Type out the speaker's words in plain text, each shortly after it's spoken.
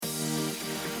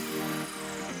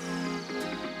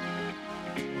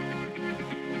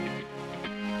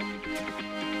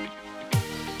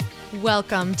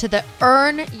Welcome to the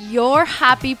Earn Your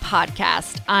Happy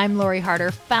podcast. I'm Lori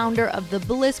Harder, founder of the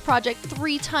Bliss Project,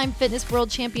 three-time fitness world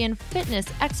champion, fitness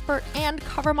expert, and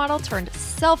cover model turned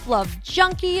self-love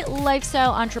junkie,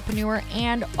 lifestyle entrepreneur,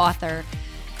 and author.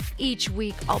 Each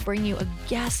week, I'll bring you a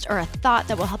guest or a thought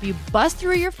that will help you bust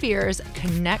through your fears,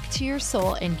 connect to your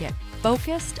soul, and get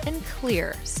focused and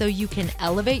clear so you can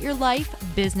elevate your life,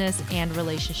 business, and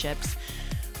relationships.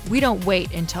 We don't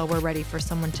wait until we're ready for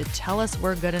someone to tell us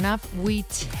we're good enough. We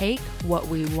take what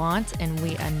we want and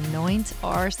we anoint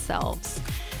ourselves.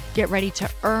 Get ready to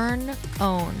earn,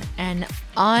 own, and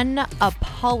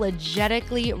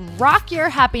unapologetically rock your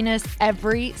happiness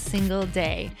every single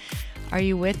day. Are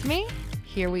you with me?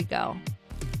 Here we go.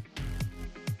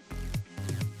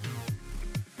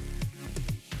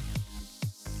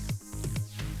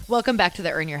 Welcome back to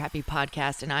the Earn Your Happy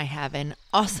podcast, and I have an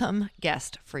awesome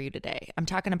guest for you today. I'm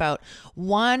talking about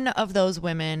one of those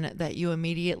women that you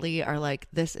immediately are like,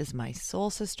 this is my soul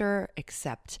sister,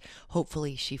 except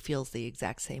hopefully she feels the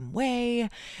exact same way.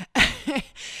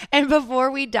 And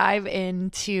before we dive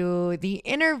into the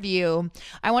interview,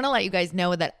 I want to let you guys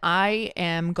know that I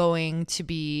am going to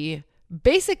be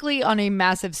basically on a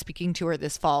massive speaking tour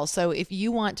this fall. So if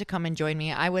you want to come and join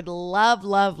me, I would love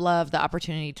the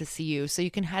opportunity to see you. So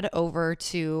you can head over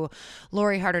to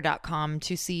loriharder.com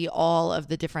to see all of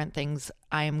the different things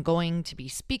I am going to be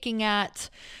speaking at.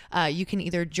 You can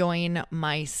either join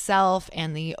myself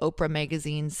and the Oprah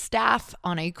Magazine staff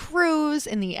on a cruise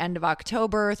in the end of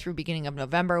October through beginning of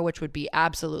November, which would be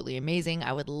absolutely amazing.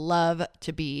 I would love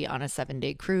to be on a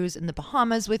 7-day cruise in the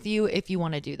Bahamas with you if you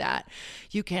want to do that.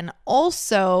 You can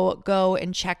also go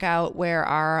and check out where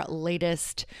our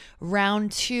latest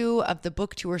round 2 of the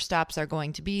book tour stops are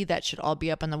going to be. That should all be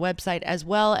up on the website, as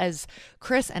well as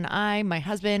Chris and I, my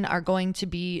husband, are going to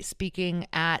be speaking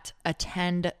at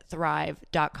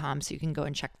attendthrive.com. So you can go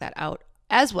and check that out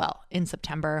as well in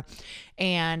September.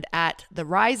 And at the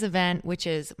Rise event, which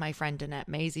is my friend Danette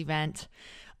May's event,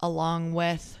 along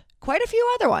with quite a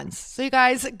few other ones. So you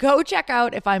guys go check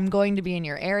out if I'm going to be in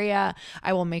your area.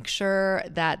 I will make sure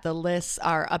that the lists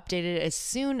are updated as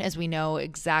soon as we know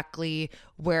exactly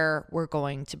where we're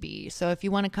going to be. So if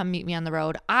you want to come meet me on the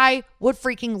road, I would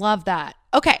freaking love that.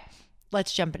 Okay,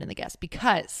 let's jump into the guest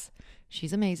because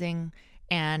she's amazing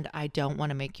and I don't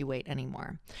want to make you wait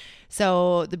anymore.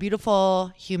 So the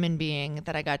beautiful human being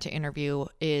that I got to interview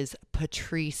is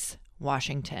Patrice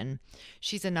Washington.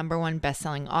 She's a #1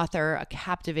 best-selling author, a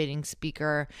captivating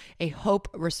speaker, a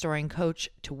hope-restoring coach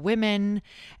to women.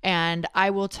 And I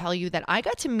will tell you that I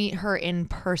got to meet her in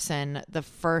person the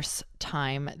first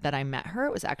time that I met her.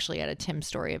 It was actually at a Tim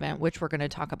Story event, which we're going to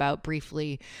talk about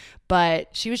briefly. But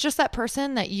she was just that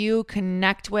person that you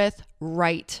connect with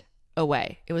right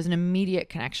away. It was an immediate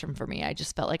connection for me. I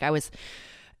just felt like I was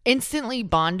instantly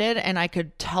bonded and I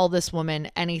could tell this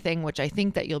woman anything, which I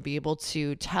think that you'll be able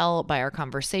to tell by our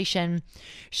conversation.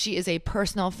 She is a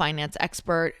personal finance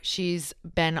expert. She's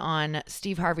been on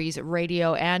Steve Harvey's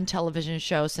radio and television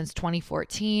show since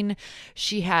 2014.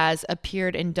 She has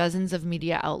appeared in dozens of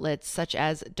media outlets such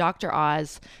as Dr.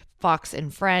 Oz, Fox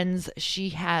and Friends. She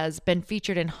has been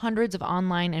featured in hundreds of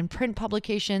online and print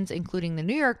publications, including the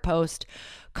New York Post,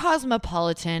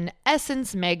 Cosmopolitan,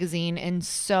 Essence Magazine, and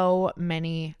so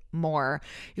many more.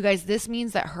 You guys, this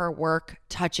means that her work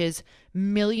touches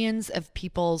millions of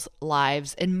people's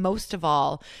lives. And most of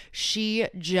all, she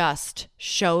just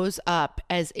shows up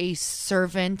as a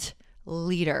servant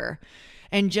leader.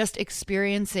 And just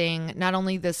experiencing not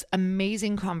only this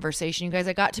amazing conversation, you guys,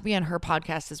 I got to be on her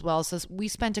podcast as well. So we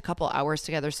spent a couple hours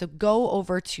together. So go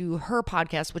over to her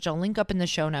podcast, which I'll link up in the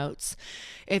show notes,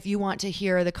 if you want to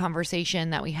hear the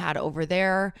conversation that we had over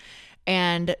there.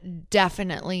 And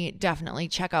definitely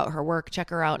check out her work. Check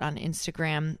her out on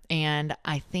Instagram. And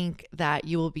I think that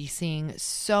you will be seeing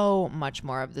so much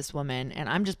more of this woman. And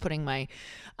I'm just putting my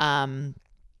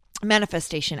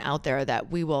manifestation out there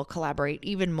that we will collaborate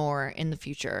even more in the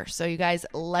future. So you guys,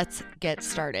 let's get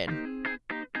started.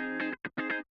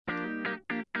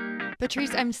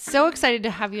 Patrice, I'm so excited to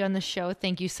have you on the show.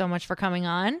 Thank you so much for coming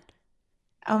on.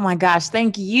 Oh my gosh.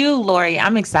 Thank you, Lori.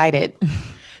 I'm excited.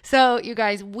 So you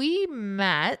guys, we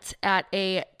met at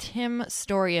a Tim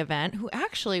Story event, who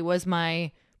actually was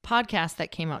my podcast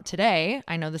that came out today.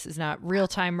 I know this is not real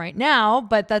time right now,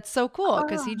 but that's so cool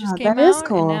because he just came out. That is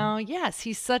cool. And now, yes,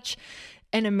 he's such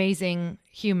an amazing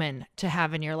human to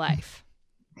have in your life.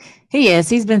 He is.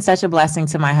 He's been such a blessing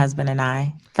to my husband and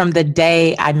I from the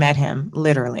day I met him,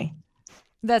 literally.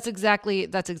 That's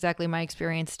exactly my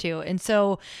experience too. And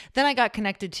so then I got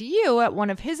connected to you at one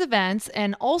of his events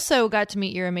and also got to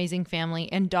meet your amazing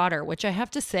family and daughter, which I have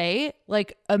to say,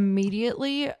 like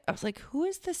immediately, I was like, who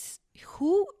is this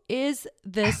who is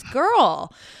this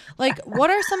girl? Like, what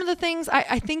are some of the things?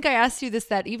 I think I asked you this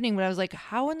that evening, but I was like,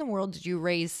 how in the world did you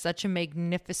raise such a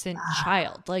magnificent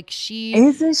child? Like, she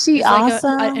Isn't she is like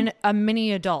awesome? a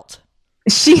mini adult.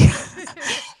 She,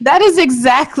 that is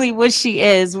exactly what she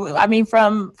is. I mean,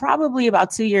 from probably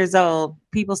about 2 years old,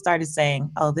 people started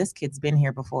saying, "Oh, this kid's been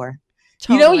here before."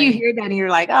 You Totally. hear that and you're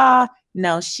like, ah,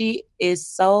 no, she is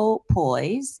so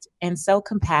poised and so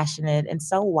compassionate and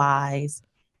so wise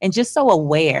and just so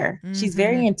aware. She's Mm-hmm.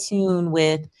 very in tune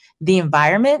with the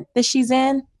environment that she's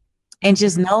in and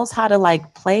just Mm-hmm. knows how to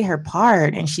like play her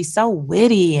part. And she's so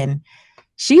witty and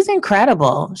she's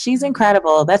incredible. She's Mm-hmm.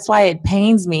 incredible. That's why it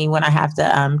pains me when I have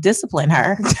to discipline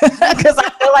her because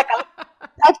I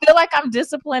feel like I'm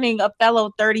disciplining a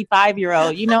fellow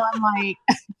 35-year-old. I'm like,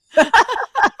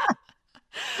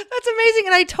 That's amazing.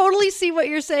 And I totally see what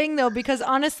you're saying, though, because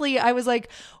honestly, I was like,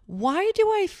 why do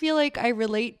I feel like I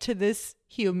relate to this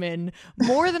human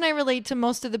more than I relate to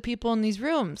most of the people in these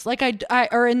rooms? Like,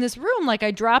 or in this room, like,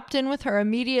 I dropped in with her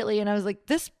immediately and I was like,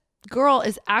 this girl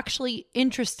is actually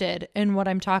interested in what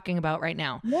I'm talking about right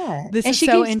now. yeah. This And is she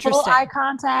so keeps interesting. full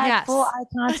Yes. eye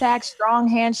contact, strong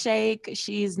handshake.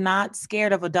 She's not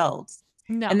scared of adults.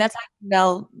 No. And that's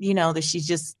how that she's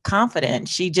just confident.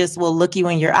 She just will look you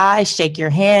in your eyes, shake your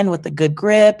hand with a good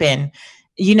grip and,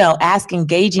 ask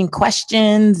engaging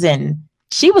questions. And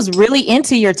she was really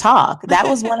into your talk. That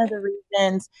was one of the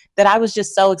reasons that I was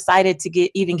just so excited to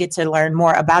get to learn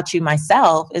more about you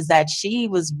myself, is that she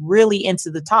was really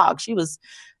into the talk. She was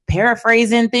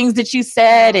paraphrasing things that you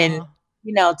said and,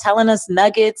 Oh, telling us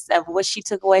nuggets of what she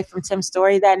took away from Tim's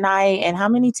story that night. And how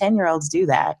many 10-year-olds do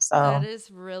that? that So, is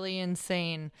really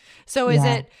insane. So is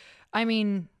yeah. it, I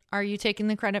mean, are you taking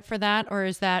the credit for that? Or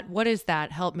is that, what is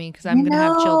that? Help me, because I'm You going to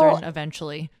have know, children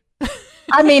eventually.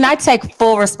 I mean, I take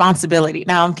full responsibility.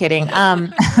 No, I'm kidding.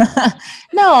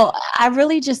 No, I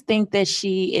really just think that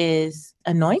she is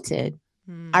anointed.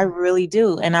 I Hmm. really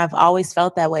do. And I've always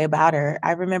felt that way about her.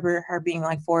 I remember her being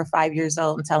like 4 or 5 years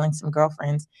old and telling some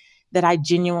girlfriends that I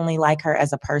genuinely like her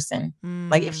as a person.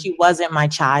 Like if Mm. she wasn't my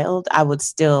child, I would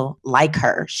still like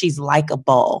her. She's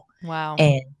likable Wow.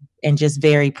 and and just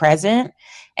very present.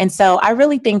 And so I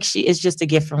really think she is just a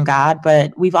gift from God,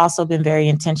 but we've also been very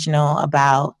intentional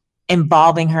about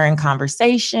involving her in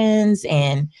conversations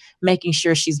and making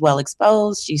sure she's well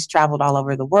exposed. She's traveled all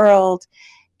over the world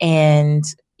and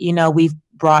we've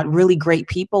brought really great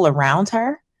people around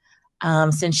her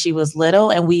since she was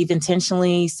little. And we've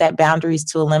intentionally set boundaries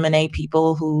to eliminate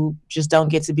people who just don't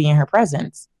get to be in her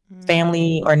presence, Mm.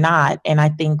 family or not. And I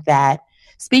think that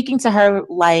speaking to her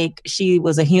like she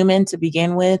was a human to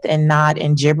begin with and not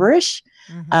in gibberish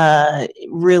Hmm.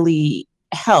 really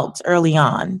helped early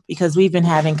on because we've been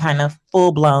having kind of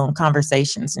full blown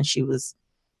conversations since she was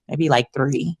maybe like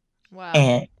 3. Wow.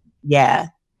 And yeah,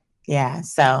 yeah.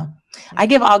 So I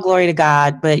give all glory to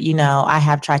God, but I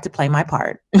have tried to play my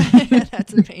part.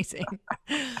 That's amazing.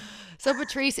 So,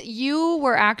 Patrice, you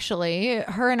were actually,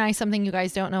 her and I, something you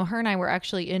guys don't know, her and I were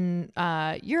actually in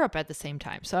Europe at the same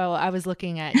time. So, I was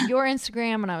looking at your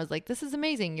Instagram and I was like, this is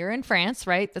amazing. You're in France,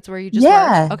 right? That's where you just were.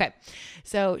 Yeah. Okay.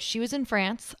 So, she was in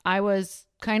France. I was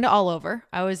kind of all over.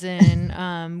 I was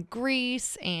in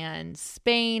Greece and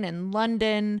Spain and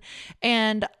London.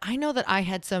 And I know that I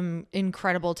had some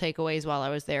incredible takeaways while I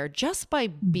was there just by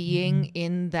being Mhm.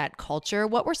 in that culture.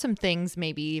 What were some things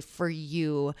maybe for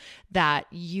you that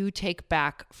you take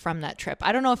back from that trip?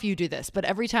 I don't know if you do this, but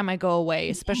every time I go away,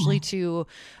 especially Yeah. to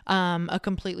a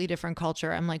completely different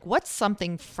culture, I'm like, what's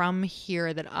something from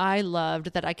here that I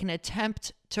loved that I can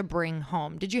attempt to bring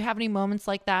home? Did you have any moments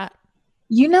like that?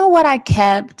 You know what I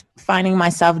kept finding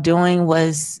myself doing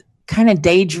was kind of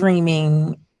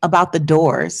daydreaming about the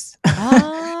doors.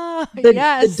 Ah, The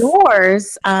yes.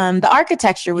 doors, the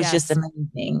architecture was just Yes.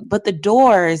 amazing, but the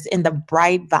doors in the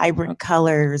bright, vibrant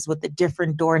colors with the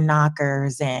different door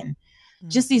knockers and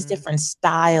just these Hmm. different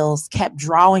styles kept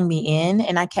drawing me in,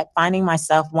 and I kept finding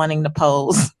myself wanting to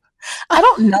pose. I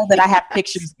don't know that I have Yes.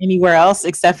 pictures anywhere else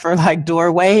except for like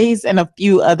doorways and a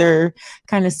few other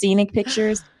kind of scenic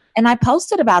pictures. And I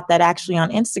posted about that actually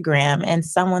on Instagram, and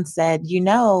someone said,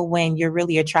 when you're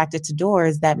really attracted to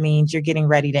doors, that means you're getting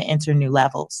ready to enter new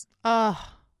levels. Oh,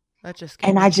 that just gave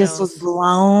And me I just was chills.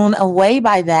 blown away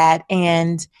by that.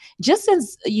 And just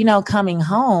since, coming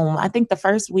home, I think the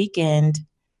first weekend,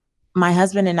 my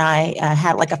husband and I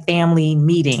had like a family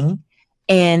meeting.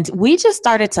 And we just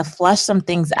started to flush some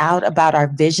things out about our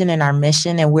vision and our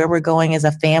mission and where we're going as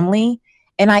a family.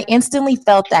 And I instantly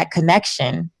felt that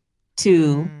connection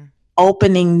to Mm.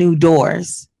 opening new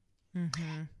doors. Hmm.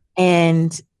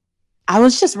 And I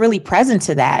was just really present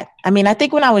to that. I mean, I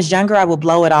think when I was younger, I would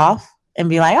blow it off. and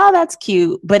be like, oh, that's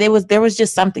cute. But there was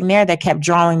just something there that kept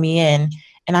drawing me in.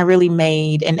 And I really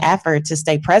made an effort to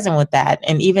stay present with that.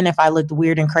 And even if I looked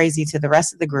weird and crazy to the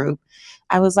rest of the group,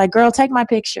 I was like, girl, take my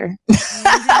picture.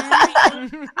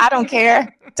 Mm-hmm. I don't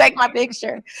care. Take my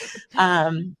picture.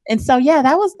 And so, yeah,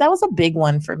 that was a big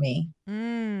one for me.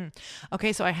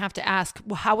 Okay, so I have to ask,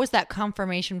 how was that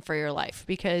confirmation for your life?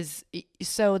 Because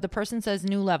so the person says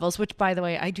new levels, which by the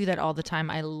way, I do that all the time.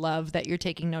 I love that you're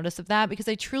taking notice of that because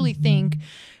I truly think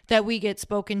that we get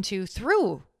spoken to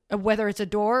through whether it's a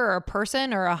door or a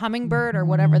person or a hummingbird or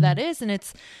whatever that is, and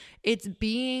it's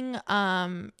being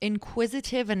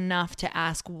inquisitive enough to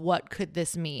ask, what could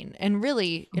this mean? And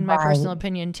really, in my personal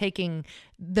opinion, taking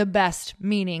the best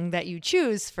meaning that you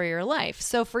choose for your life.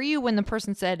 So for you, when the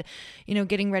person said,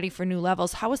 getting ready for new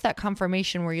levels, how was that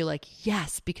confirmation? Were you like,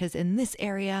 yes, because in this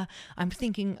area, I'm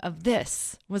thinking of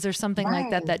this? Was there something like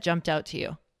that jumped out to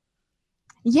you?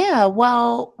 Yeah,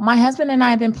 well, my husband and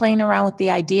I have been playing around with the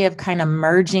idea of kind of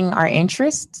merging our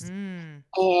interests.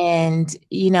 And,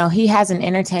 he has an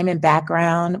entertainment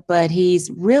background, but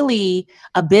he's really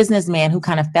a businessman who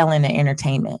kind of fell into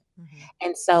entertainment.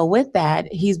 And so with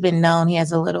that, he's been known, he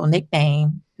has a little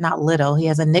nickname, not little, he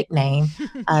has a nickname,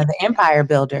 the Empire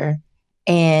Builder.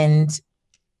 And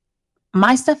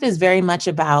my stuff is very much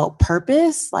about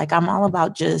purpose. Like I'm all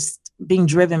about just being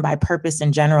driven by purpose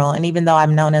in general. And even though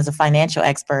I'm known as a financial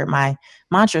expert, my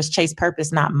mantra is chase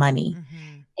purpose, not money.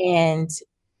 And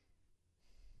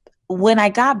when I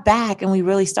got back and we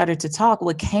really started to talk,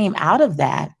 what came out of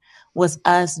that was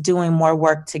us doing more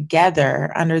work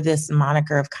together under this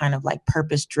moniker of kind of like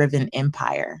purpose-driven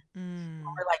empire.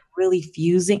 We're like really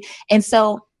fusing. And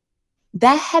so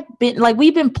that had been like,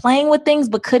 we've been playing with things,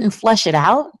 but couldn't flesh it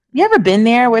out. You ever been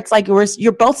there where it's like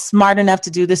you're both smart enough to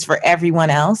do this for everyone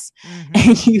else,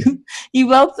 and you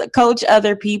both coach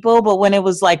other people, but when it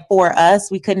was like for us,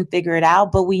 we couldn't figure it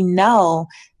out. But we know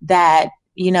that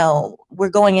we're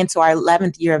going into our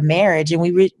 11th year of marriage, and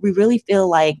we really feel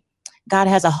like God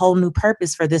has a whole new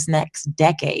purpose for this next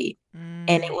decade,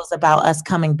 and it was about us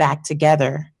coming back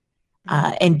together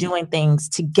and doing things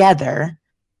together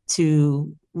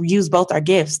to use both our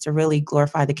gifts to really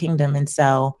glorify the kingdom. And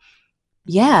so,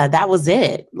 yeah, that was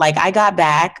it. Like I got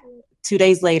back 2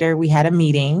 days later, we had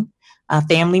a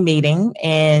family meeting,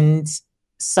 and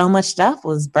so much stuff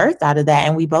was birthed out of that.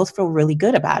 And we both feel really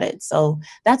good about it. So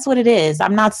that's what it is.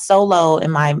 I'm not solo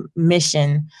in my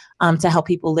mission to help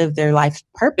people live their life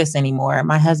purpose anymore.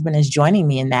 My husband is joining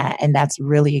me in that. And that's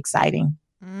really exciting.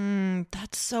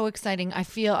 That's so exciting. I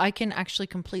feel I can actually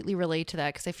completely relate to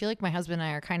that because I feel like my husband and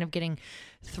I are kind of getting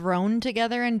thrown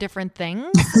together in different things.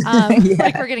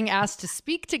 Like we're getting asked to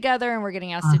speak together and we're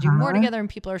getting asked to do more together, and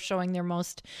people are showing their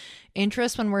most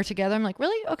interest when we're together. I'm like,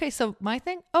 really? Okay, so my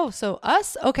thing? Oh, so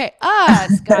us? Okay,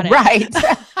 us. Got it. Right.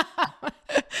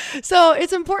 So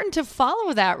it's important to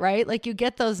follow that, right? Like you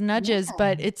get those nudges,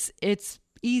 but it's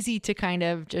easy to kind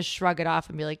of just shrug it off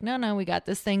and be like, no, we got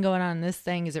this thing going on, this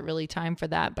thing. Is it really time for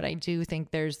that? But I do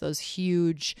think there's those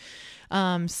huge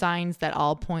signs that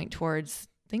all point towards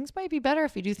things might be better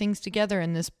if you do things together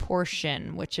in this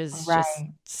portion, which is just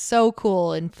so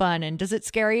cool and fun. And does it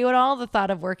scare you at all, the thought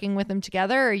of working with them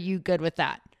together? Or are you good with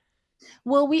that?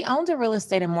 Well, we owned a real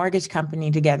estate and mortgage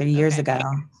company together years ago.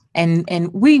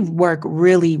 And we work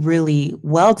really, really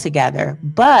well together.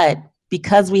 But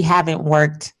because we haven't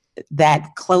worked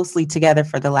that closely together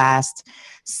for the last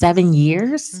 7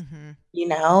 years,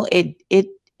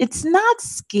 it's not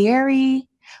scary.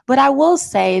 But I will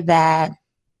say that,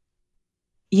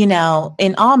 in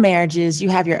all marriages, you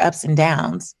have your ups and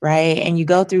downs, right? And you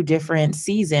go through different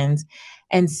seasons.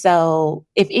 And so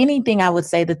if anything, I would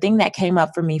say the thing that came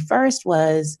up for me first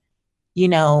was,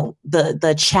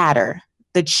 the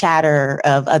chatter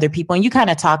of other people. And you kind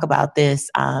of talk about this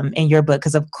in your book,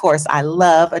 because of course I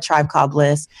love A Tribe Called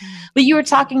Bliss, but you were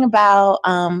talking about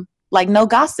like no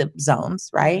gossip zones,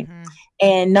 right?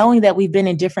 And knowing that we've been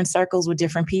in different circles with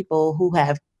different people who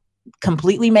have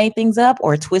completely made things up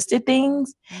or twisted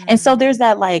things. And so there's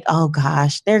that like, oh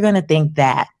gosh, they're going to think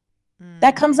that.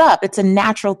 That comes up. It's a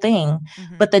natural thing.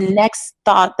 But the next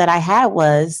thought that I had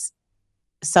was,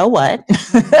 so what?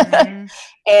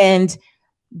 And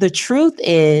the truth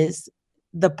is,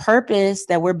 the purpose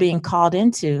that we're being called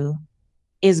into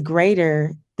is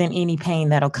greater than any pain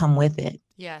that'll come with it.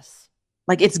 Yes.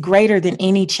 Like it's greater than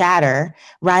any chatter,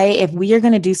 right? If we are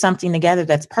going to do something together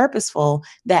that's purposeful,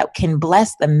 that can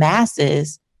bless the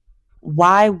masses,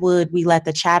 why would we let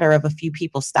the chatter of a few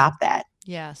people stop that?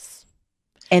 Yes.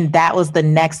 And that was the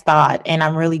next thought. And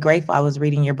I'm really grateful. I was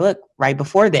reading your book right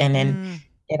before then, and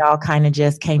it all kind of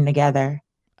just came together.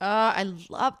 I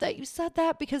love that you said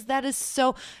that because that is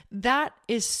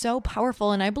so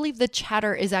powerful. And I believe the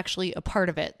chatter is actually a part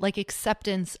of it, like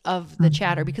acceptance of the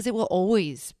chatter, Mhm. because it will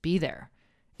always be there.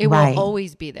 It will Right.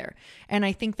 always be there. And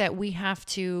I think that we have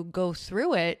to go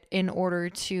through it in order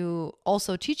to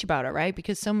also teach about it, right?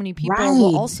 Because so many people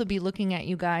will Right. also be looking at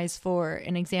you guys for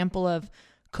an example of,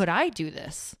 could I do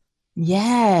this?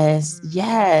 Yes.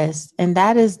 Yes. And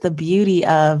that is the beauty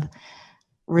of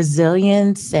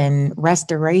resilience and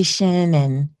restoration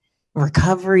and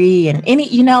recovery and any,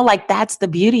 like that's the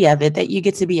beauty of it, that you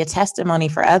get to be a testimony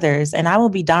for others. And I will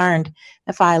be darned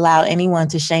if I allow anyone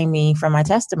to shame me for my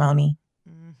testimony.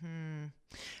 Mm-hmm.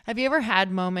 Have you ever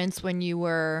had moments when you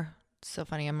were so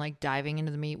funny? I'm like diving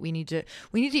into the meat. We need to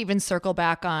even circle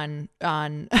back on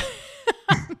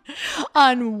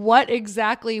on what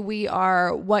exactly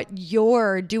what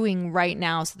you're doing right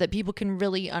now so that people can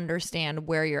really understand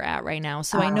where you're at right now.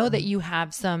 So I know that you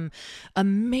have some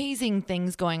amazing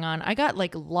things going on. I got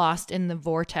like lost in the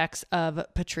vortex of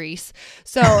Patrice.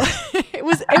 So it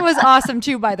was awesome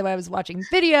too, by the way. I was watching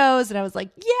videos and I was like,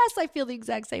 yes, I feel the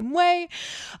exact same way.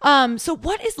 So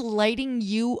what is lighting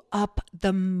you up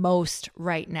the most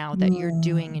right now that you're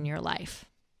doing in Mm. your life?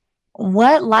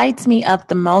 What lights me up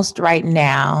the most right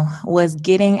now was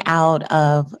getting out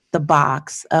of the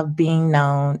box of being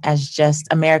known as just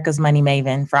America's money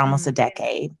maven for almost a Mm.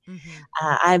 decade.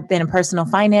 Mm-hmm. I've been a personal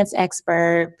finance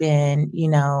expert, been,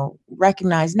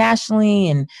 recognized nationally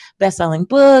and best-selling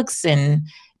books and,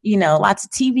 lots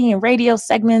of TV and radio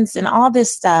segments and all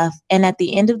this stuff. And at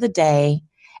the end of the day,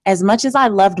 as much as I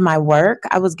loved my work,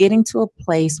 I was getting to a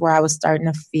place where I was starting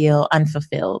to feel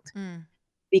unfulfilled Mm.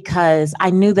 because I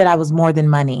knew that I was more than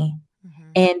money.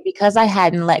 Mm-hmm. And because I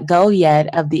hadn't let go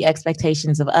yet of the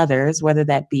expectations of others, whether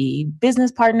that be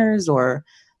business partners or,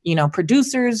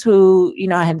 producers who,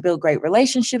 I had built great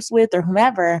relationships with or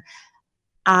whomever,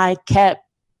 I kept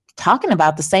talking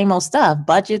about the same old stuff: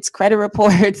 budgets, credit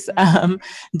reports, Mm.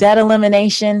 debt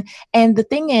elimination. And the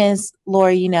thing is,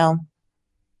 Lori,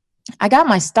 I got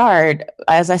my start.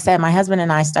 As I said, my husband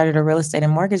and I started a real estate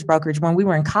and mortgage brokerage when we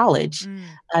were in college,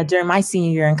 Mm. during my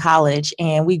senior year in college.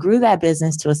 And we grew that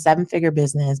business to a 7-figure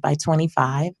business by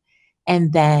 25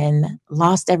 and then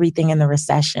lost everything in the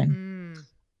recession. Mm.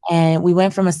 And we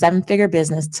went from a 7-figure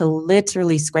business to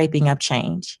literally scraping up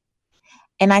change.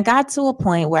 And I got to a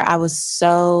point where I was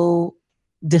so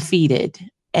defeated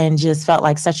and just felt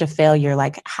like such a failure.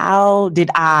 Like, how did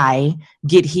I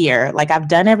get here? Like, I've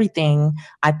done everything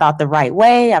I thought the right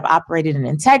way. I've operated in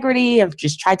integrity. I've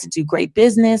just tried to do great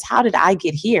business. How did I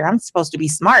get here? I'm supposed to be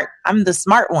smart. I'm the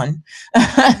smart one.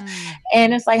 Mm.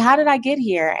 And it's like, how did I get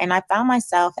here? And I found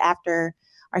myself after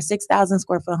our 6,000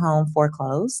 square foot home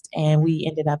foreclosed, and we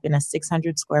ended up in a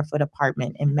 600 square foot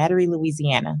apartment in Metairie,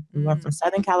 Louisiana. We went from Mm.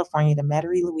 Southern California to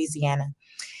Metairie, Louisiana.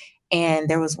 And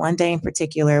there was one day in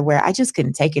particular where I just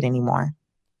couldn't take it anymore.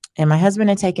 And my husband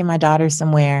had taken my daughter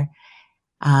somewhere,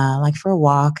 like for a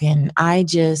walk, and I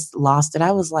just lost it.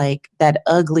 I was like that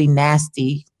ugly,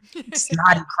 nasty,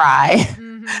 snotty cry.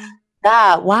 Mm-hmm.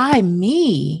 God, why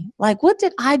me? Like, what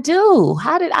did I do?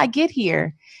 How did I get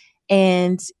here?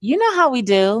 And you know how we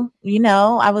do.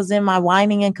 I was in my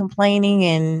whining and complaining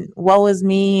and woe is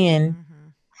me and Mm-hmm.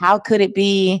 how could it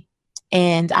be?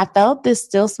 And I felt this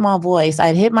still small voice.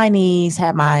 I'd hit my knees,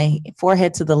 had my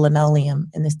forehead to the linoleum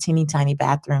in this teeny tiny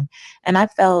bathroom. And I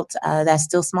felt that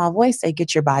still small voice say,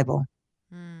 get your Bible.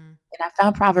 Mm. And I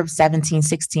found Proverbs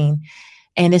 17:16.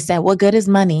 And it said, what good is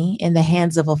money in the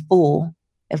hands of a fool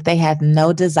if they have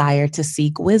no desire to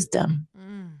seek wisdom?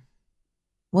 Mm.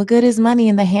 What good is money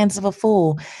in the hands of a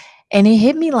fool? And it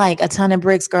hit me like a ton of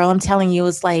bricks, girl. I'm telling you,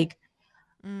 it's like,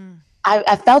 Mm.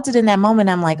 I felt it in that moment.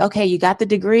 I'm like, okay, you got the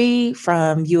degree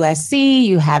from USC,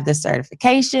 you have the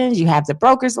certifications, you have the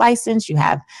broker's license, you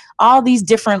have all these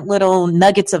different little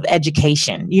nuggets of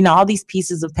education, all these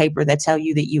pieces of paper that tell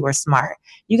you that you are smart.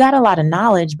 You got a lot of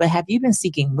knowledge, but have you been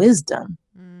seeking wisdom?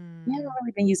 You haven't Mm.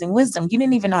 really been using wisdom. You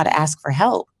didn't even know how to ask for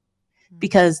help Mm.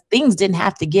 because things didn't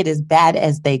have to get as bad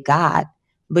as they got,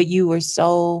 but you were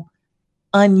so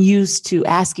unused to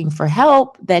asking for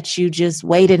help that you just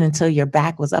waited until your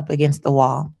back was up against the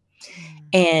wall. Mm.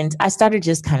 And I started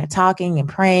just kind of talking and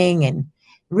praying and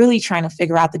really trying to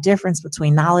figure out the difference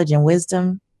between knowledge and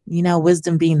wisdom.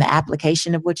 Wisdom being the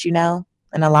application of what you know.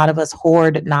 And a lot of us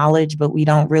hoard knowledge, but we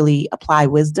don't really apply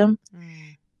wisdom.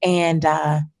 Mm.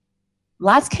 And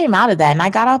lots came out of that. And I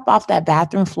got up off that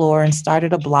bathroom floor and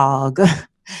started a blog.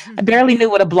 I barely knew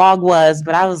what a blog was,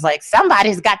 but I was like,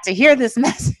 somebody's got to hear this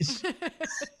message.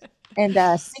 And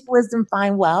Seek Wisdom,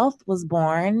 Find Wealth was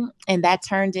born. And that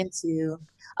turned into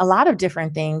a lot of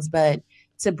different things. But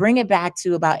to bring it back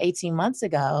to about 18 months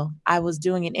ago, I was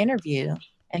doing an interview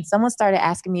and someone started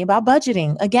asking me about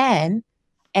budgeting again.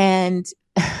 And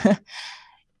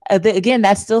again,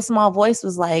 that still small voice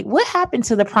was like, what happened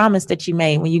to the promise that you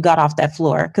made when you got off that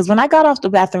floor? Because when I got off the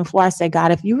bathroom floor, I said,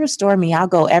 God, if you restore me, I'll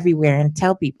go everywhere and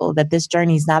tell people that this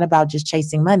journey is not about just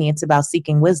chasing money. It's about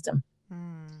seeking wisdom.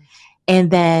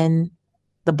 And then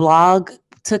the blog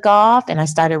took off and I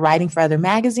started writing for other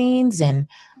magazines and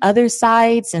other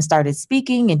sites and started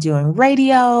speaking and doing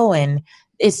radio. And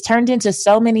it's turned into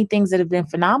so many things that have been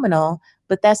phenomenal.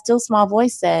 But that still small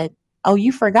voice said, oh,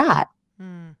 you forgot.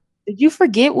 Did you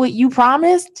forget what you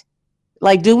promised?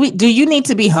 Like, do you need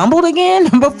to be humbled again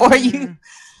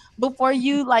before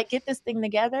you like get this thing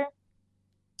together?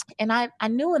 And I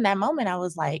knew in that moment, I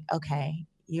was like, okay,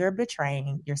 you're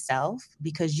betraying yourself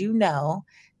because you know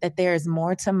that there is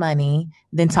more to money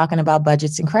than talking about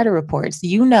budgets and credit reports.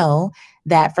 You know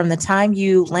that from the time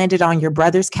you landed on your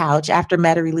brother's couch after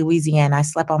Metairie, Louisiana, I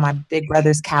slept on my big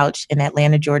brother's couch in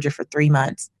Atlanta, Georgia for 3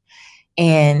 months.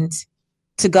 And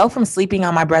to go from sleeping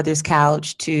on my brother's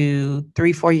couch to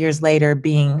 3-4 years later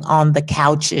being on the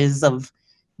couches of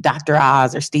Dr.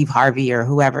 Oz or Steve Harvey or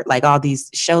whoever, like all these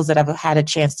shows that I've had a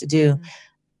chance to do,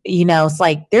 you know, it's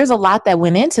like there's a lot that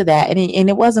went into that. And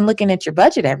it wasn't looking at your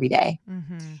budget every day.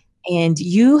 And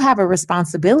you have a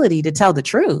responsibility to tell the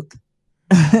truth.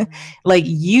 Like,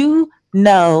 you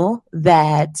know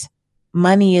that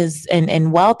money is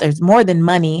and wealth, there's more than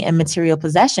money and material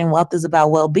possession. Wealth is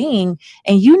about well-being.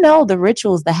 And you know the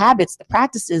rituals, the habits, the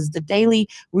practices, the daily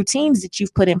routines that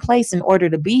you've put in place in order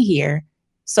to be here.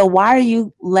 So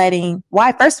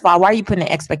first of all, why are you putting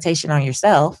an expectation on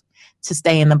yourself to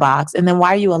stay in the box? And then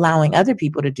why are you allowing other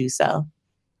people to do so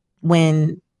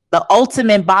when the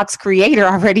ultimate box creator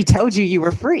already told you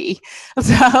were free?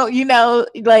 So, you know,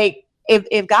 like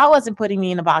if God wasn't putting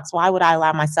me in a box, why would I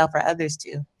allow myself or others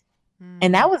to?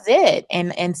 And that was it.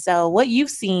 And so what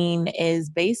you've seen is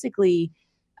basically,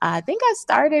 I think I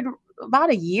started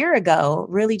about a year ago,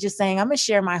 really just saying, I'm going to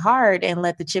share my heart and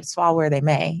let the chips fall where they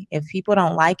may. If people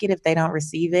don't like it, if they don't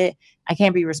receive it, I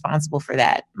can't be responsible for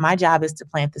that. My job is to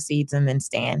plant the seeds and then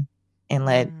stand and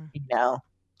let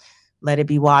it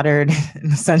be watered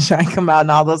and the sunshine come out and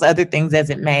all those other things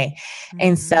as it may.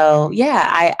 And so,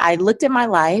 I looked at my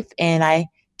life and I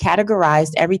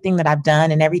categorized everything that I've done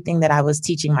and everything that I was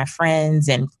teaching my friends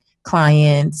and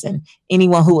clients and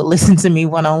anyone who would listen to me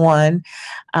one-on-one.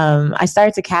 I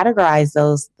started to categorize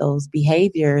those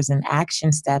behaviors and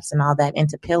action steps and all that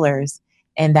into pillars.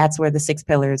 And that's where the 6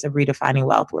 pillars of redefining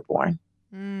wealth were born.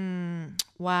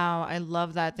 Wow. I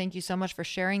love that. Thank you so much for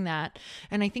sharing that.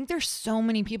 And I think there's so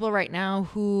many people right now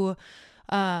who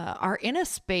are in a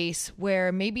space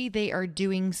where maybe they are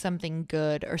doing something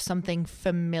good or something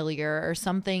familiar or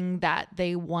something that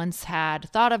they once had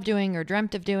thought of doing or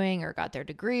dreamt of doing or got their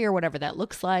degree or whatever that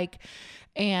looks like.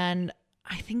 And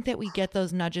I think that we get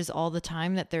those nudges all the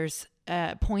time, that there's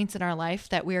points in our life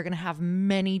that we are going to have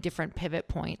many different pivot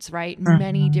points, right?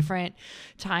 Many different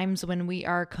times when we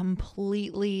are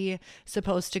completely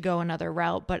supposed to go another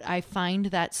route. But I find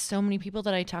that so many people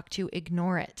that I talk to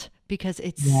ignore it because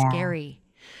it's scary.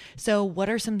 So what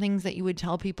are some things that you would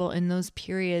tell people in those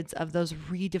periods of those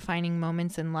redefining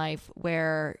moments in life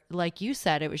where, like you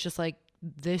said, it was just like,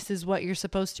 this is what you're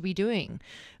supposed to be doing,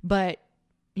 but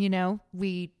you know,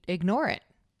 we ignore it?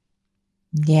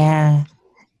 Yeah.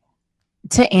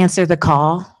 To answer the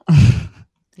call.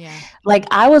 Like,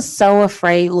 I was so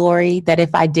afraid, Lori, that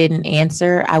if I didn't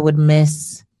answer, I would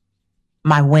miss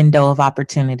my window of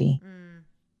opportunity.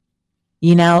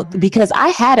 You know, because I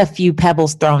had a few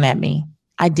pebbles thrown at me.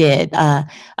 I did.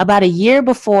 About a year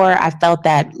before I felt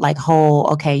that like whole,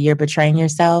 okay, you're betraying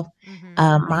yourself.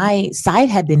 My site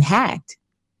had been hacked.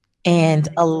 And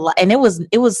it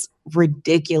was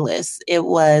ridiculous. It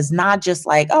was not just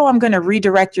like, oh, I'm going to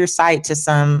redirect your site to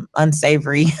some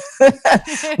unsavory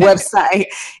website.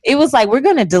 It was like, we're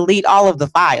going to delete all of the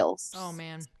files. Oh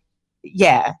man.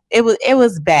 Yeah, it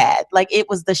was bad. Like, it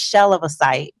was the shell of a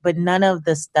site, but none of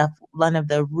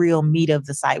the real meat of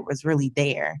the site was really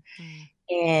there.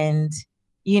 And,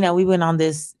 you know, we went on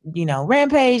this, you know,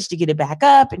 rampage to get it back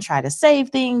up and try to save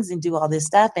things and do all this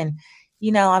stuff. And,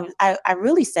 you know, I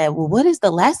really said, well, what is the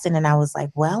lesson? And I was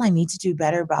like, well, I need to do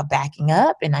better about backing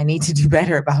up, and I need to do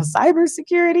better about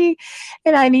cybersecurity,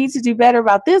 and I need to do better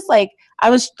about this. Like, I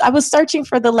was searching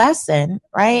for the lesson,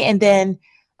 right? And then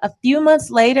a few months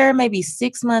later, maybe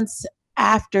 6 months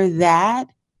after that,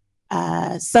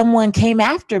 someone came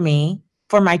after me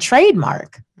for my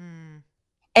trademark.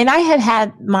 And I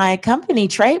had my company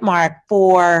trademark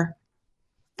for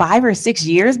 5 or 6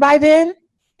 years by then.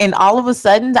 And all of a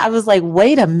sudden I was like,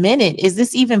 wait a minute, is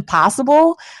this even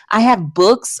possible? I have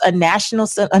books, a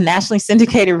nationally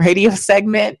syndicated radio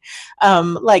segment,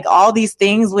 like all these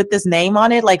things with this name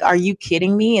on it. Like, are you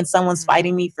kidding me? And someone's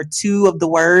fighting me for two of the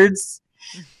words,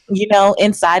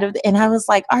 inside of and I was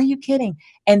like, are you kidding?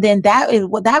 And then that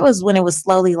was when it was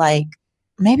slowly like,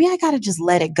 maybe I got to just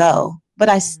let it go. But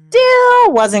I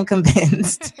still wasn't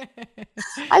convinced.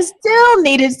 I still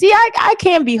needed, I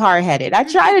can be hard headed. I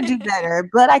try to do better,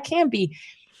 but I can't be.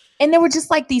 And there were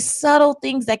just like these subtle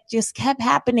things that just kept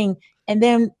happening. And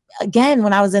then again,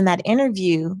 when I was in that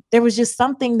interview, there was just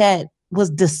something that was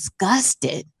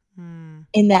disgusted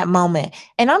in that moment.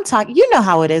 And I'm talking, you know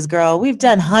how it is, girl. We've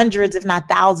done hundreds, if not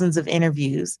thousands of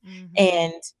interviews.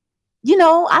 And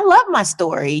I love my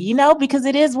story, because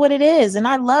it is what it is. And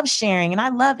I love sharing and I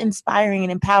love inspiring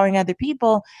and empowering other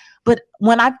people. But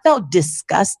when I felt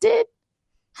disgusted,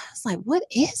 I was like, what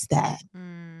is that?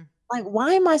 Like,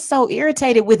 why am I so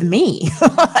irritated with me?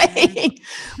 Like,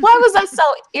 why was I so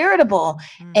irritable?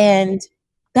 And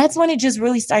that's when it just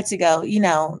really starts to go, you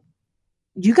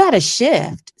got to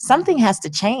shift. Something has to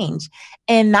change.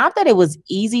 And not that it was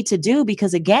easy to do,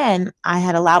 because again, I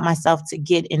had allowed myself to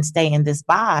get and stay in this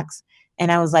box.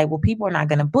 And I was like, well, people are not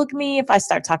going to book me if I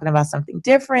start talking about something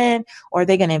different, or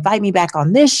they're going to invite me back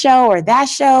on this show or that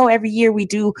show. Every year we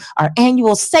do our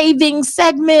annual savings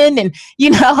segment. And,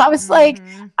 I was like,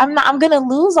 I'm going to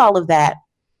lose all of that.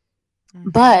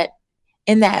 But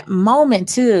in that moment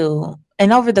too,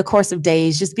 and over the course of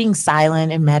days, just being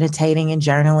silent and meditating and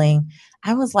journaling,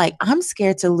 I was like, I'm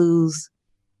scared to lose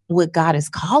what God is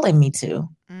calling me to.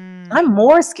 I'm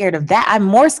more scared of that. I'm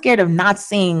more scared of not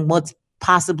seeing what's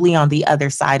possibly on the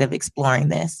other side of exploring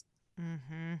this.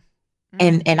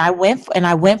 And I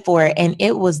went for it. And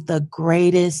it was the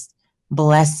greatest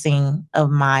blessing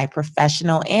of my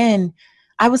professional, and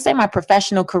I would say my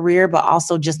professional career, but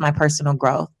also just my personal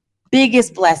growth.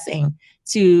 Biggest blessing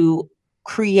to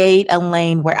create a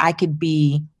lane where I could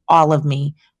be all of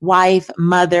me: wife,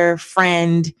 mother,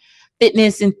 friend,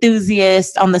 fitness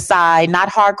enthusiast on the side, not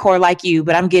hardcore like you,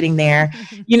 but I'm getting there,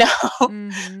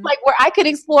 like where I could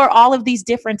explore all of these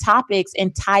different topics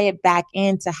and tie it back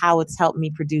into how it's helped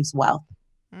me produce wealth.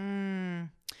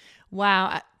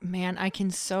 Wow, man, I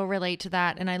can so relate to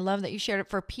that. And I love that you shared it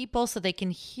for people so they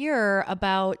can hear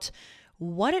about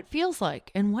what it feels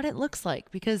like and what it looks like,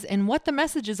 and what the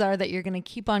messages are that you're going to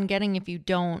keep on getting if you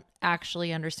don't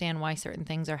actually understand why certain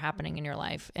things are happening in your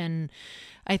life. And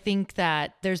I think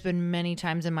that there's been many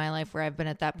times in my life where I've been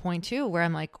at that point too, where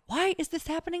I'm like, why is this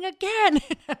happening again?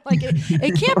 Like,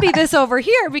 it can't be this over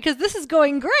here because this is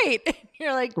going great. And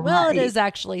you're like, well, it is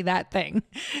actually that thing.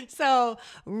 So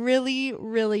really,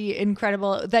 really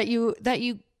incredible that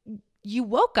you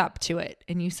woke up to it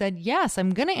and you said, yes,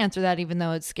 I'm going to answer that even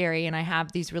though it's scary. And I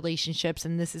have these relationships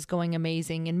and this is going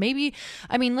amazing. And maybe,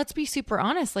 let's be super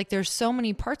honest. Like, there's so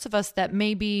many parts of us that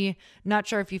maybe, not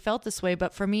sure if you felt this way,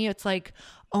 but for me, it's like,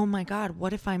 oh my God,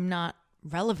 what if I'm not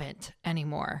relevant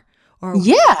anymore? Or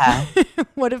yeah.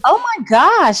 What if, oh my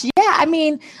gosh. Yeah.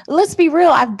 Let's be real.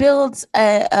 I've built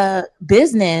a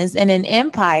business and an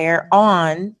empire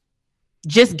on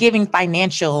just giving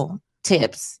financial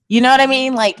tips. You know what I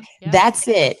mean? Like, that's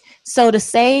it. So to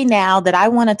say now that I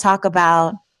want to talk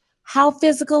about how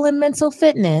physical and mental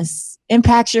fitness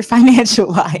impacts your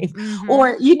financial life,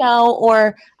 or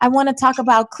I want to talk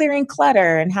about clearing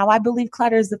clutter and how I believe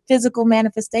clutter is the physical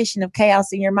manifestation of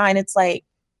chaos in your mind. It's like,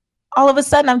 all of a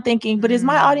sudden I'm thinking, but is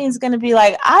my audience going to be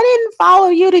like, I didn't follow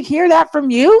you to hear that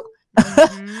from you?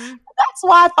 That's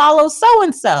why I follow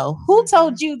so-and-so. Who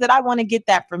told you that I want to get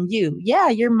that from you? Yeah,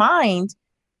 your mind.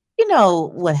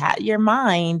 Your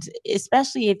mind,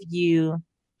 especially if you,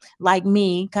 like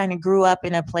me, kind of grew up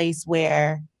in a place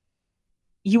where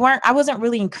I wasn't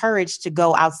really encouraged to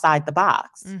go outside the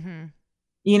box.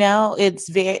 It's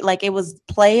very, like, it was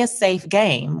play a safe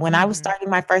game. When I was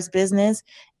starting my first business,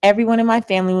 everyone in my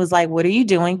family was like, what are you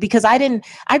doing? Because I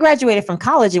graduated from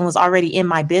college and was already in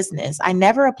my business. I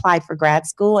never applied for grad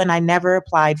school and I never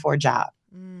applied for a job.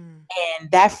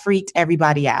 And that freaked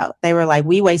everybody out. They were like,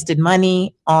 we wasted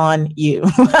money on you.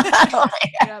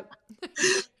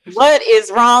 What is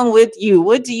wrong with you?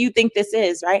 What do you think this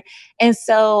is? Right. And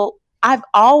so I've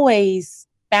always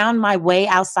found my way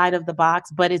outside of the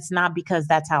box, but it's not because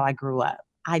that's how I grew up.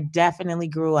 I definitely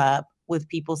grew up with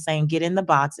people saying, get in the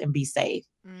box and be safe.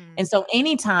 And so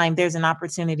anytime there's an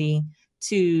opportunity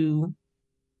to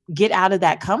get out of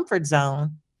that comfort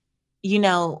zone, you're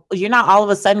not all of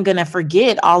a sudden going to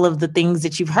forget all of the things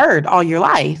that you've heard all your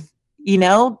life.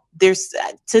 There's,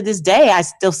 to this day, I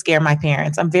still scare my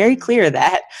parents. I'm very clear of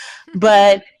that.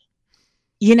 But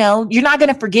you're not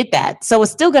going to forget that. So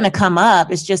it's still going to come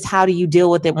up. It's just, how do you deal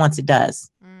with it once it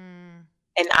does?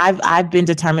 And I've been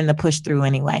determined to push through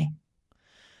anyway.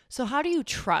 So how do you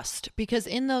trust? Because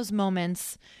in those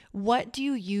moments, what do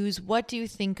you use? What do you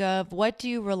think of? What do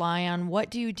you rely on? What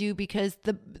do you do? Because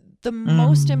the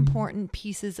most important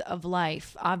pieces of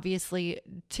life, obviously,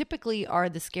 typically are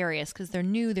the scariest because they're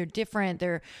new, they're different,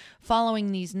 they're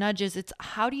following these nudges. It's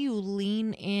how do you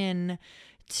lean in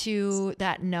to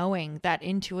that knowing, that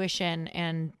intuition,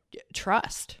 and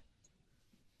trust?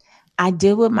 I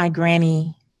did what my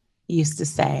granny used to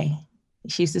say.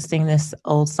 She used to sing this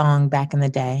old song back in the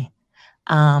day.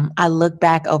 I look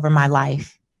back over my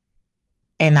life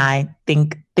and I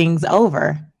think things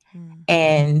over.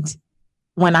 And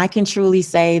when I can truly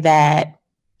say that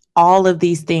all of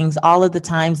these things, all of the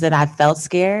times that I felt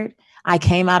scared, I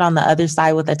came out on the other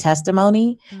side with a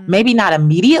testimony, maybe not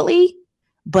immediately,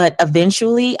 but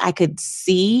eventually I could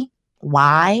see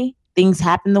why things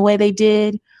happened the way they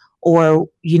did. Or,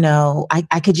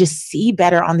 I could just see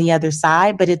better on the other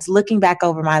side. But it's looking back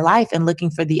over my life and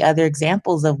looking for the other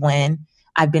examples of when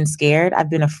I've been scared, I've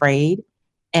been afraid,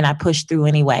 and I pushed through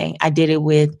anyway. I did it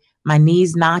with my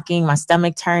knees knocking, my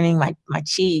stomach turning, my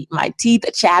teeth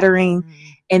chattering.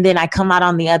 And then I come out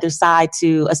on the other side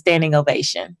to a standing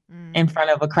ovation in front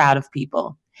of a crowd of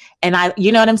people. And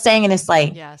you know what I'm saying? And it's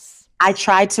like, yes, I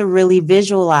try to really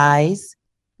visualize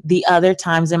the other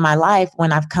times in my life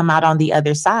when I've come out on the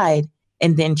other side,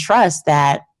 and then trust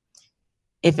that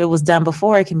if it was done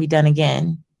before, it can be done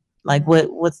again. Like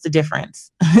what's the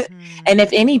difference? And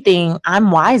if anything, I'm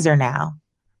wiser now.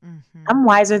 I'm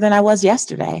wiser than I was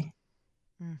yesterday.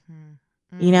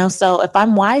 So if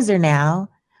I'm wiser now,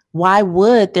 why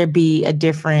would there be a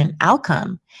different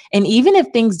outcome? And even if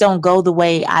things don't go the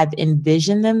way I've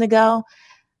envisioned them to go,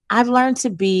 I've learned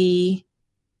to be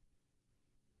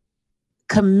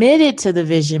committed to the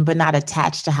vision, but not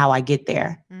attached to how I get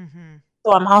there.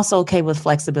 So I'm also okay with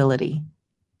flexibility.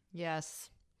 Yes.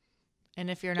 And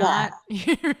if you're not,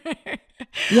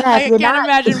 I can't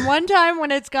imagine one time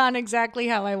when it's gone exactly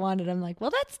how I wanted. I'm like, well,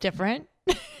 that's different.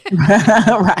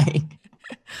 Right.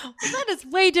 Well, that is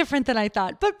way different than I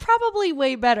thought, but probably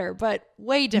way better, but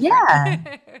way different.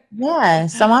 Yeah.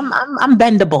 So I'm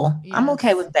bendable. Yes. I'm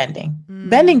okay with bending.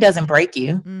 Bending doesn't break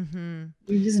you.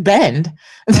 You just bend.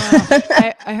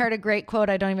 I heard a great quote.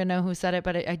 I don't even know who said it,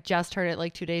 but I just heard it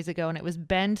like 2 days ago, and it was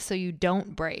bend so you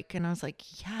don't break. And I was like,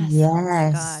 yes. Oh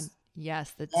my God.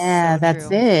 Yes.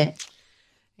 That's it.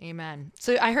 Amen.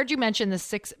 So I heard you mention the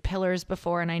 6 pillars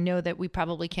before, and I know that we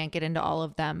probably can't get into all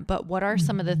of them, but what are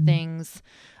some of the things,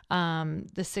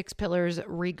 the 6 pillars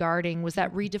regarding, was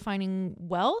that redefining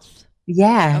wealth?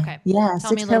 Yeah. Okay. Yeah.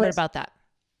 Tell me a little bit about that.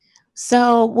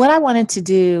 So what I wanted to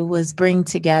do was bring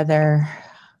together,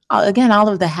 again, all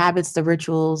of the habits, the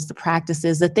rituals, the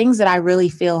practices, the things that I really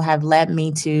feel have led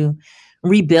me to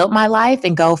rebuild my life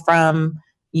and go from,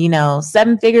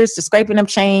 7 figures to scraping up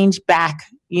change back,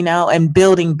 and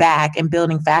building back and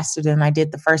building faster than I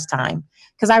did the first time.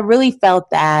 Because I really felt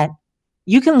that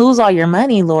you can lose all your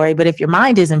money, Lori, but if your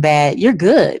mind isn't bad, you're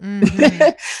good.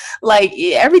 Like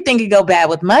everything could go bad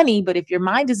with money, but if your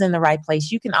mind is in the right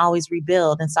place, you can always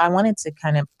rebuild. And so I wanted to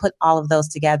kind of put all of those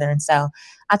together. And so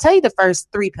I'll tell you the first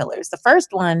 3 pillars. The first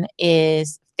one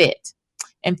is fit.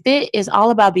 And fit is all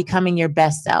about becoming your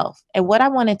best self. And what I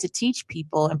wanted to teach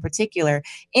people in particular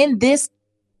in this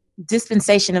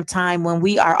dispensation of time when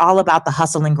we are all about the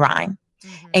hustle and grind.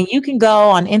 And you can go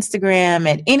on Instagram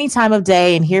at any time of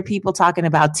day and hear people talking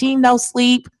about team no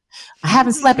sleep. I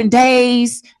haven't slept in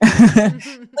days.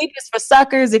 Sleep is for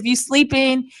suckers. If you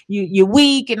sleeping, you're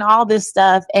weak and all this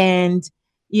stuff. And,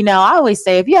 I always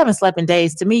say, if you haven't slept in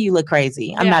days, to me, you look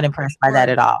crazy. I'm not impressed by that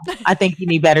at all. I think you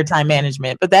need better time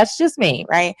management, but that's just me,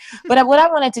 right? But what I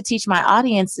wanted to teach my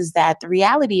audience is that the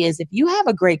reality is if you have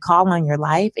a great call on your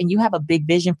life and you have a big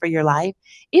vision for your life,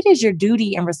 it is your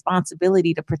duty and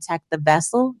responsibility to protect the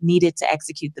vessel needed to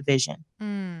execute the vision.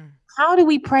 How do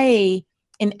we pray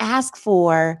and ask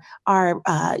for our,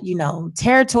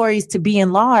 territories to be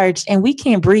enlarged and we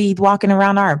can't breathe walking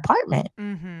around our apartment?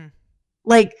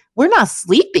 Like, we're not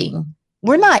sleeping.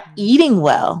 We're not eating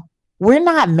well. We're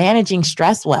not managing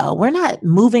stress well. We're not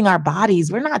moving our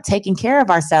bodies. We're not taking care of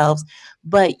ourselves.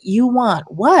 But you want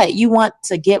what? You want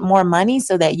to get more money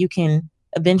so that you can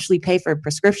eventually pay for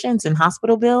prescriptions and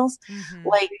hospital bills?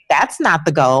 Like, that's not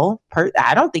the goal.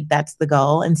 I don't think that's the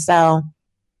goal. And so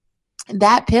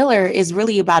that pillar is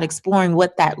really about exploring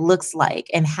what that looks like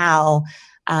and how,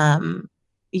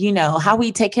 how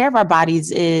we take care of our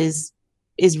bodies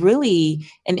is really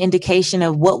an indication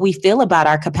of what we feel about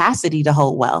our capacity to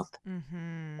hold wealth.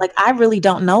 Like, I really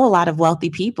don't know a lot of wealthy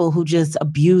people who just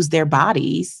abuse their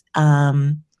bodies.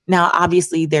 Now,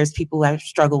 obviously, there's people who have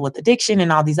struggled with addiction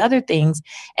and all these other things.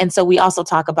 And so we also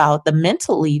talk about the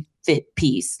mentally fit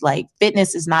piece. Like,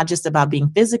 fitness is not just about being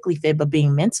physically fit, but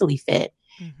being mentally fit.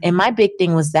 And my big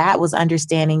thing was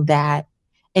understanding that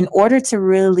in order to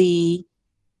really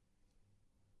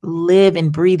live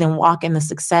and breathe and walk in the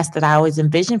success that I always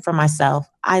envisioned for myself,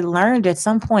 I learned at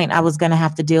some point I was going to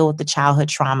have to deal with the childhood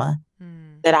trauma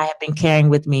that I have been carrying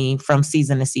with me from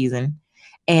season to season.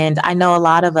 And I know a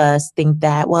lot of us think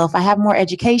that, well, if I have more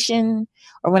education,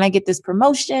 or when I get this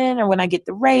promotion, or when I get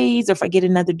the raise, or if I get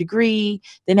another degree,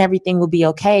 then everything will be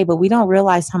okay. But we don't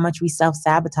realize how much we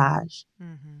self-sabotage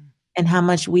and how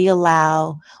much we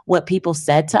allow what people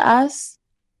said to us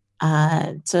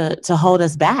to hold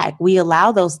us back. We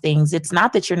allow those things. It's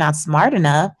not that you're not smart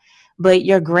enough, but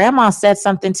your grandma said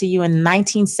something to you in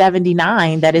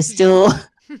 1979 that is still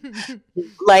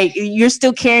like, you're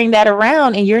still carrying that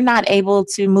around, and you're not able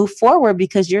to move forward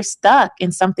because you're stuck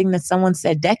in something that someone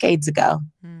said decades ago.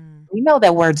 We know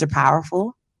that words are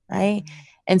powerful, right?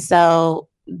 And so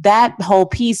that whole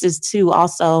piece is to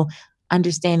also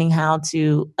understanding how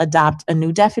to adopt a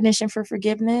new definition for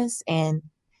forgiveness. And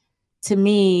to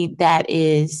me, that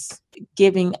is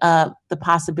giving up the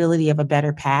possibility of a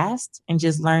better past and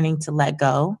just learning to let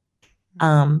go,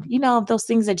 of those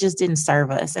things that just didn't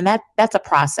serve us. And that's a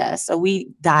process. So we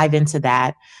dive into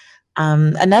that.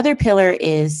 Another pillar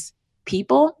is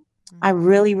people. I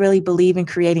really, really believe in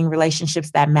creating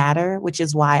relationships that matter, which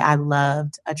is why I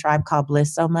loved A Tribe Called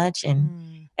Bliss so much,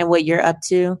 and what you're up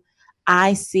to.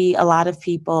 I see a lot of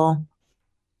people,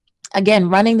 again,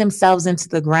 running themselves into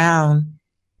the ground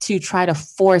to try to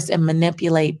force and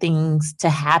manipulate things to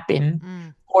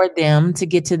happen for them to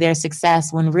get to their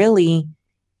success, when really,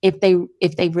 if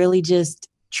they really just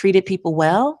treated people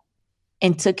well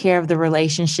and took care of the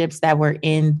relationships that were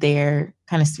in their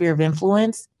kind of sphere of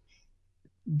influence,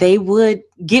 they would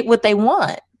get what they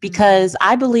want. Because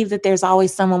I believe that there's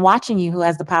always someone watching you who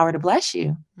has the power to bless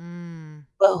you.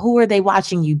 But who are they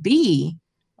watching you be?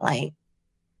 Like,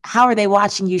 how are they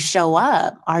watching you show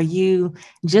up? Are you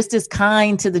just as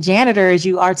kind to the janitor as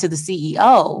you are to the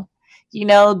CEO?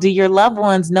 Do your loved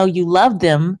ones know you love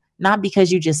them, not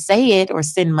because you just say it or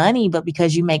send money, but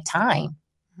because you make time?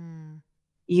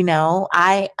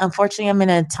 Unfortunately, I'm in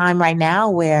a time right now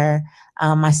where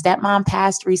my stepmom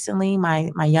passed recently.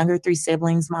 My younger 3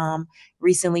 siblings' mom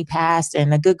recently passed,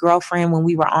 and a good girlfriend, when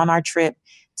we were on our trip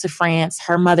to France,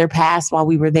 her mother passed while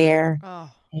we were there.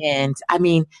 And I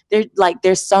mean,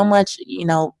 there's so much,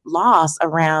 loss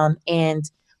around. And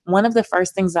one of the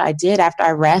first things that I did after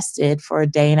I rested for a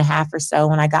day and a half or so,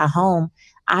 when I got home,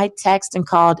 I texted and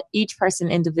called each person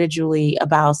individually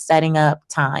about setting up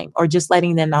time or just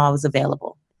letting them know I was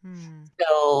available.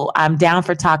 So I'm down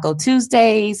for Taco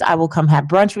Tuesdays. I will come have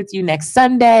brunch with you next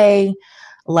Sunday.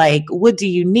 Like, what do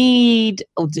you need?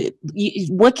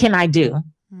 What can I do?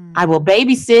 I will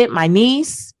babysit my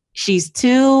niece. She's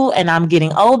 2 and I'm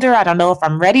getting older. I don't know if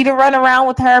I'm ready to run around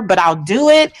with her, but I'll do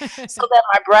it so that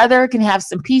my brother can have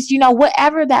some peace.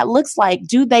 Whatever that looks like,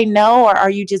 do they know, or are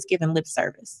you just giving lip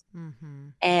service?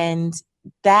 And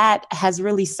that has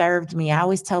really served me. I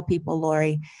always tell people,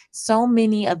 Lori, so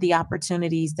many of the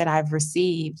opportunities that I've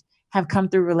received have come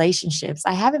through relationships.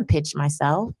 I haven't pitched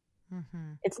myself.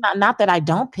 It's not that I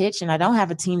don't pitch and I don't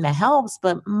have a team that helps,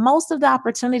 but most of the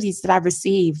opportunities that I've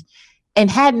received and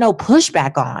had no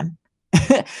pushback on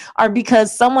are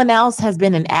because someone else has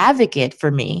been an advocate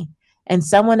for me. And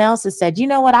someone else has said, you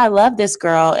know what, I love this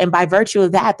girl. And by virtue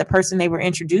of that, the person they were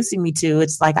introducing me to,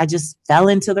 it's like I just fell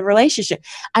into the relationship.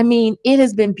 I mean, it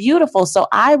has been beautiful. So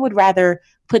I would rather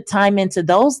put time into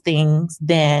those things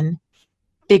than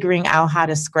figuring out how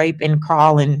to scrape and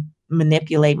crawl and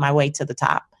manipulate my way to the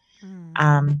top.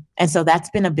 And so that's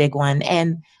been a big one.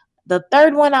 And the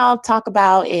third one I'll talk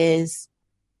about is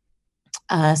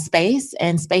space.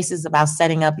 And space is about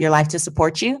setting up your life to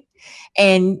support you.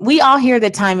 And we all hear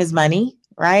that time is money,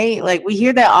 right? Like, we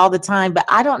hear that all the time, but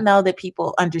I don't know that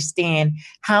people understand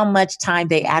how much time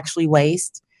they actually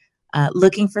waste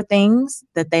looking for things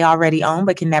that they already own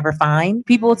but can never find.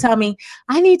 People will tell me,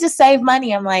 I need to save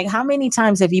money. I'm like, how many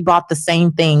times have you bought the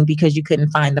same thing because you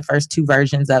couldn't find the first 2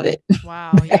 versions of it?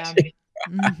 Wow. Yeah.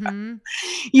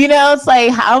 It's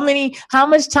like, how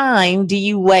much time do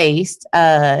you waste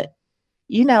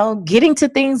getting to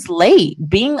things late,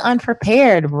 being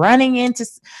unprepared, running into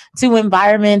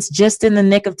environments just in the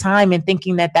nick of time and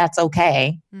thinking that that's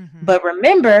okay. But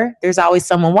remember, there's always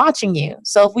someone watching you.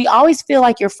 So if we always feel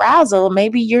like you're frazzled,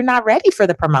 maybe you're not ready for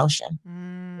the promotion.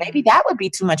 Maybe that would be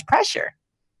too much pressure.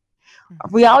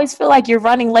 We always feel like you're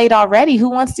running late already. Who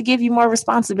wants to give you more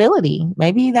responsibility?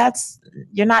 Maybe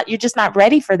you're just not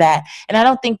ready for that. And I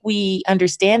don't think we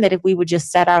understand that if we would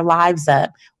just set our lives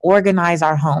up, organize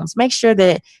our homes, make sure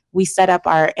that we set up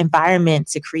our environment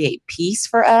to create peace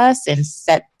for us and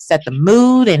set the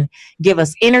mood and give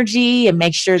us energy and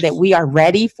make sure that we are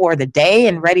ready for the day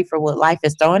and ready for what life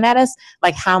is throwing at us,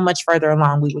 like how much further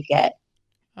along we would get.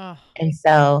 Oh. And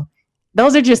so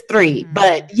those are just three.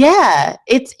 But yeah,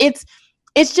 it's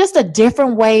just a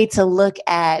different way to look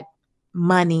at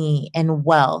money and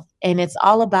wealth. And it's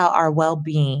all about our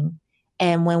well-being.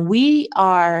 And when we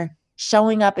are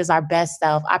showing up as our best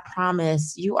self, I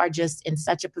promise you are just in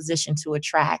such a position to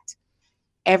attract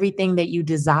everything that you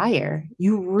desire.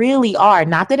 You really are.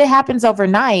 Not that it happens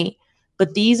overnight,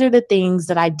 but these are the things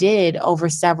that I did over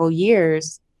several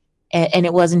years. And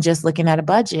it wasn't just looking at a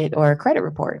budget or a credit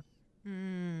report.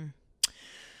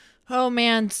 Oh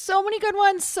man, so many good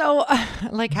ones. So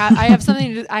like I have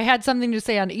I had something to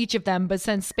say on each of them, but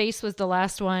since space was the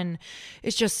last one,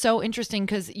 it's just so interesting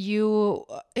because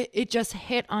it just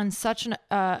hit on such an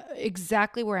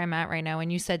exactly where I'm at right now.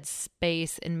 And you said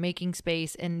space and making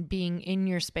space and being in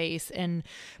your space. And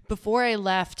before I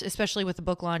left, especially with the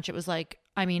book launch, it was like,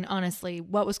 I mean, honestly,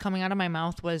 what was coming out of my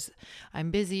mouth was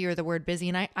I'm busy or the word busy.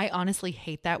 And I honestly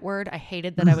hate that word. I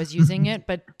hated that I was using it.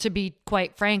 But to be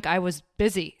quite frank, I was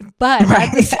busy. But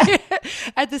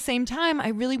at the same time, I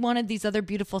really wanted these other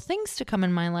beautiful things to come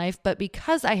in my life. But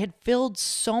because I had filled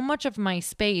so much of my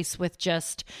space with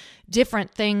just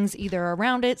different things either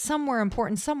around it, some were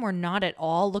important, some were not at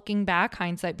all, looking back,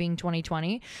 hindsight being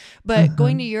 2020. But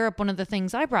going to Europe, one of the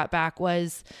things I brought back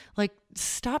was like,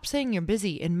 stop saying you're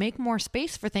busy and make more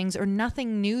space for things, or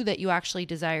nothing new that you actually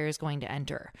desire is going to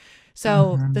enter.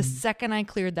 So the second I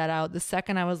cleared that out, the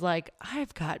second I was like,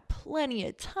 I've got plenty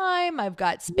of time, I've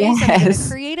got space, I'm going to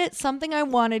create it. Something I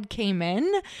wanted came in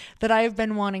that I've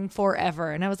been wanting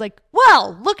forever. And I was like,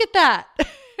 well, look at that.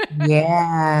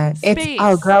 Yeah.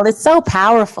 Oh girl, it's so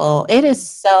powerful. It is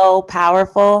so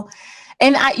powerful.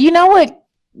 And you know what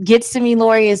gets to me,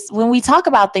 Lori, is when we talk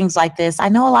about things like this, I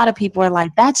know a lot of people are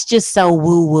like, that's just so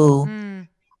woo woo.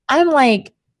 I'm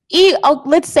like,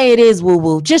 let's say it is woo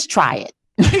woo. Just try it.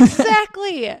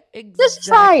 Exactly. Just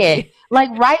try it. Like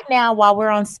right now, while we're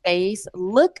on space,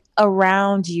 look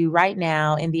around you right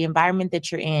now in the environment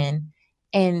that you're in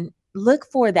and look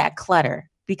for that clutter,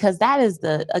 because that is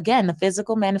the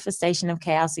physical manifestation of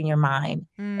chaos in your mind.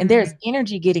 And there's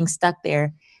energy getting stuck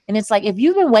there. And it's like, if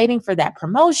you've been waiting for that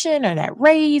promotion or that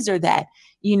raise or that,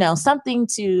 something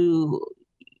to,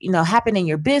 happen in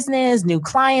your business, new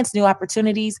clients, new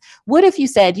opportunities. What if you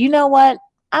said, you know what?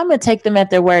 I'm going to take them at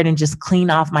their word and just clean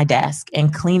off my desk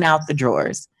and clean out the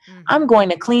drawers. I'm going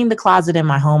to clean the closet in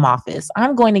my home office.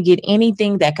 I'm going to get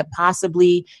anything that could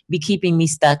possibly be keeping me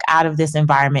stuck out of this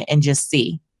environment and just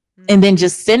see. And then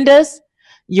just send us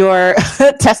your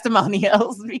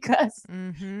testimonials, because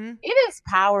it is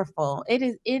powerful.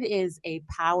 It is a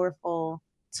powerful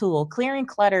tool. Clearing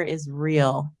clutter is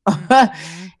real.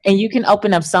 And you can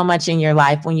open up so much in your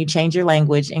life when you change your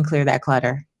language and clear that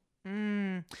clutter.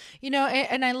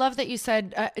 And I love that you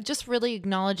said just really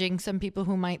acknowledging some people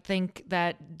who might think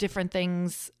that different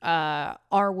things are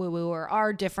woo-woo or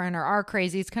are different or are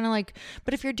crazy. It's kind of like,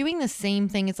 but if you're doing the same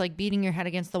thing, it's like beating your head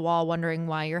against the wall, wondering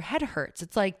why your head hurts.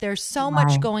 It's like there's so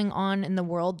much going on in the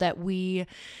world that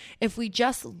if we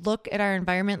just look at our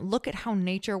environment, look at how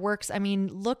nature works. I mean,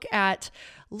 look at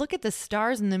the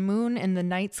stars and the moon and the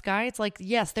night sky. It's like,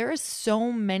 yes, there is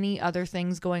so many other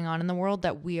things going on in the world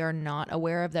that we are not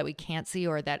aware of, that we can't see,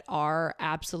 or that are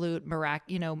absolute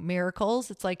miracles.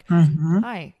 It's like,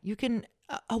 hi,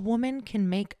 a woman can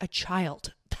make a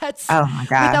child. That's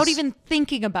without even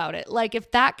thinking about it. Like,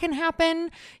 if that can happen,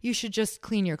 you should just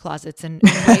clean your closets and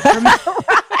wait for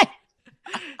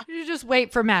you just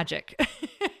wait for magic.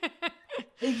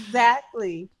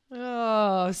 Exactly.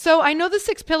 Oh, so I know the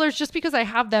 6 pillars just because I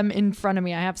have them in front of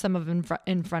me. I have some of them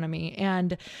in front of me.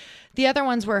 And the other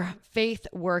ones were faith,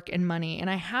 work, and money. And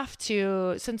I have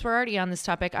to, since we're already on this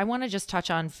topic, I want to just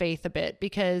touch on faith a bit,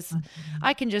 because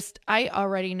I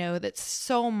already know that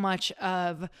so much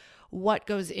of what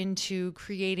goes into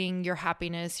creating your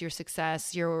happiness, your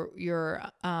success, your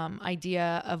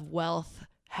idea of wealth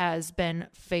has been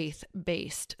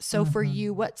faith-based. So for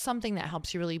you, what's something that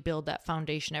helps you really build that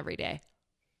foundation every day?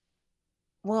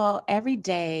 Well, every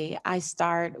day I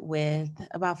start with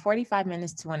about 45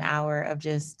 minutes to an hour of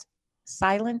just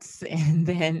silence, and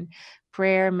then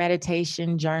prayer,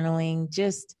 meditation, journaling,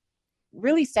 just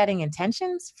really setting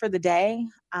intentions for the day.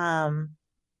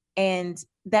 And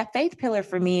that faith pillar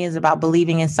for me is about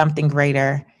believing in something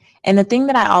greater. And the thing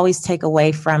that I always take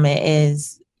away from it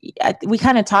is, we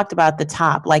kind of talked about the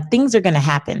top, like things are going to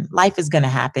happen. Life is going to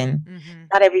happen. Mm-hmm.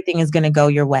 Not everything is going to go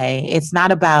your way. It's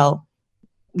not about,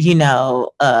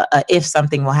 if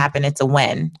something will happen, it's a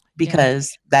when, Yeah.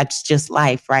 because that's just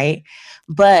life, right?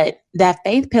 But that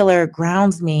faith pillar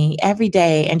grounds me every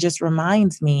day and just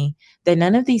reminds me that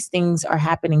none of these things are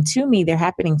happening to me, they're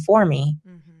happening for me.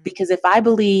 Mm-hmm. Because if I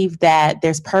believe that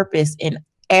there's purpose in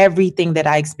everything that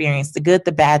I experience, the good,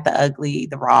 the bad, the ugly,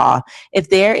 the raw, if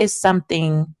there is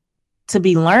something to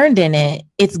be learned in it,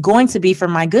 it's going to be for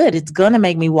my good. It's going to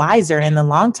make me wiser in the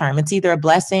long term. It's either a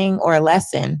blessing or a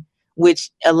lesson, which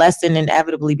a lesson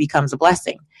inevitably becomes a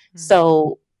blessing. Mm-hmm.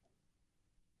 So,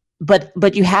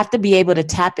 but you have to be able to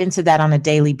tap into that on a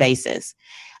daily basis.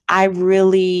 I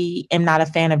really am not a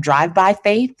fan of drive-by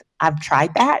faith. I've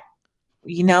tried that.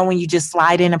 When you just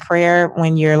slide in a prayer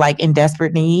when you're like in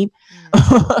desperate need.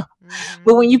 Mm-hmm.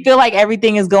 But when you feel like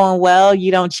everything is going well,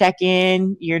 you don't check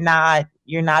in, you're not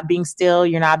being still,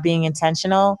 you're not being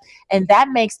intentional, and that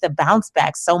makes the bounce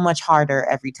back so much harder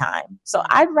every time. So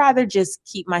I'd rather just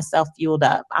keep myself fueled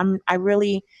up. I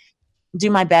really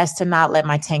do my best to not let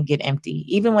my tank get empty.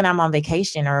 Even when I'm on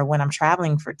vacation or when I'm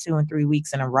traveling for 2 and 3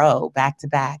 weeks in a row, back to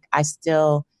back, I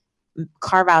still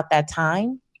carve out that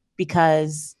time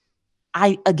because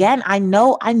I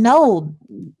know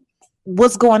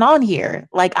what's going on here.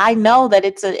 Like, I know that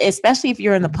especially if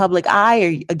you're in the public eye, or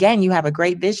again, you have a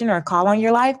great vision or a call on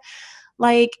your life,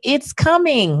 like it's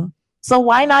coming. So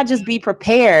why not just be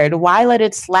prepared? Why let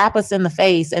it slap us in the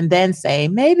face and then say,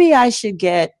 maybe I should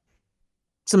get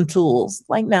some tools?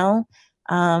 Like, no.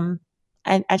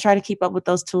 I try to keep up with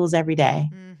those tools every day.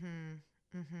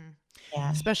 Mm-hmm. Mm-hmm.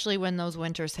 Yeah. Especially when those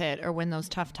winters hit or when those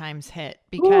tough times hit,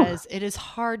 Ooh. because it is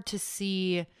hard to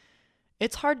see.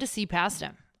 It's hard to see past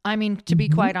him. I mean, to be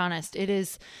Mhm. quite honest, it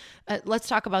is. Let's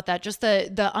talk about that. Just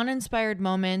the uninspired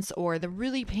moments or the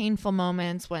really painful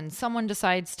moments when someone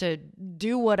decides to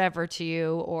do whatever to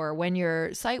you, or when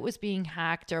your site was being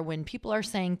hacked, or when people are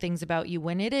saying things about you,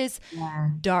 when it is Yeah.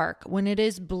 dark, when it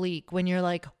is bleak, when you're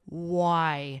like,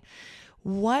 why?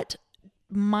 What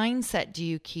mindset do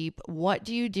you keep? What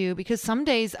do you do? Because some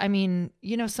days, I mean,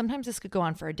 sometimes this could go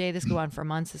on for a day, this could go on for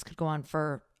months, this could go on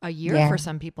for a year Yeah. for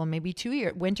some people, maybe 2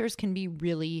 years. Winters can be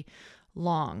really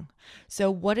long.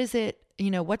 So what is it,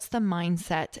 what's the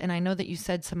mindset? And I know that you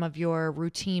said some of your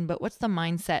routine, but what's the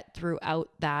mindset throughout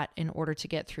that in order to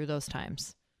get through those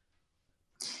times?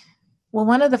 Well,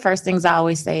 one of the first things I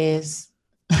always say is,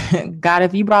 God,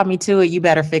 if you brought me to it, you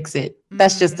better fix it.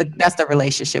 That's the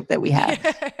relationship that we have.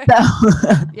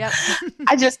 So Yep.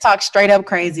 I just talk straight up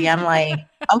crazy. I'm like,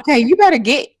 okay, you better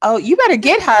get her. You better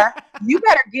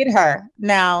get her.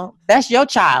 Now, that's your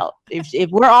child. If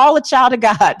we're all a child of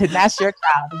God, then that's your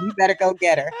child. And you better go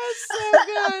get her. That's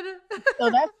so good.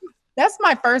 So that's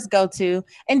my first go-to.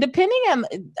 And depending on,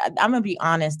 I'm gonna be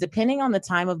honest, depending on the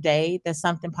time of day that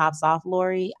something pops off,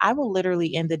 Lori, I will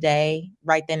literally end the day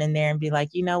right then and there and be like,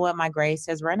 you know what, my grace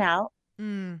has run out.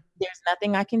 Mm, There's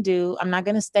nothing I can do. I'm not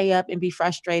gonna stay up and be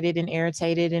frustrated and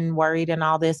irritated and worried and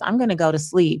all this. I'm gonna go to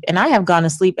sleep. And I have gone to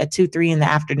sleep at 2, 3 in the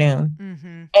afternoon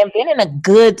mm-hmm. and been in a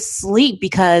good sleep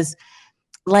because,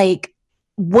 like,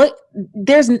 what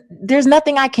there's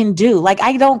nothing I can do. Like,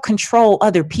 I don't control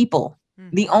other people.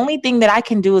 The Mm-hmm. only thing that I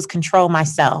can do is control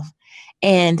myself.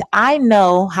 And I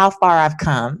know how far I've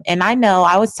come. And I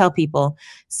always tell people,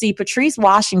 see, Patrice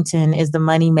Washington is the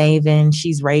money maven.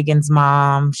 She's Reagan's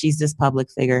mom. She's this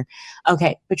public figure.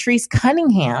 Okay. Patrice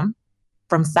Cunningham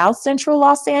from South Central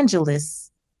Los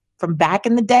Angeles, from back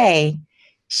in the day,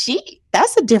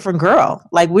 that's a different girl.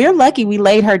 Like, we're lucky we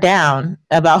laid her down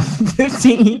about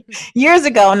 15 years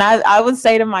ago. And I would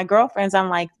say to my girlfriends, I'm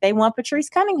like, they want Patrice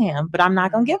Cunningham, but I'm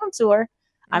not gonna give them to her.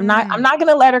 I'm not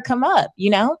gonna let her come up,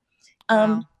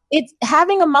 Wow. It's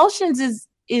having emotions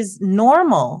is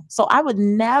normal. So I would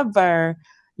never,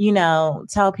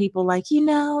 tell people like,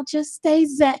 just stay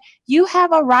zen. You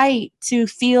have a right to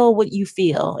feel what you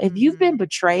feel. If you've been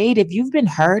betrayed, if you've been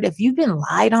hurt, if you've been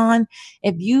lied on,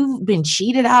 if you've been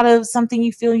cheated out of something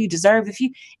you feel you deserve, if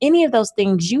you any of those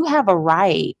things, you have a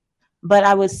right. But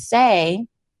I would say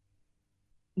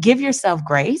give yourself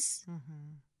grace,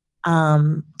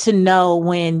 to know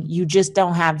when you just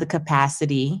don't have the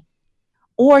capacity,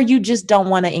 or you just don't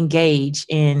want to engage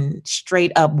in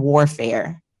straight up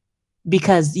warfare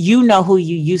because you know who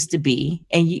you used to be,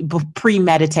 and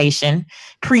pre-meditation,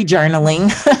 pre-journaling,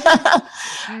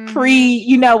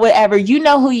 whatever, you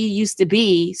know who you used to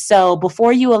be. So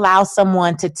before you allow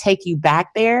someone to take you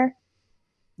back there,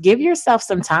 give yourself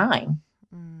some time.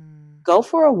 Go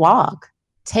for a walk,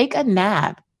 take a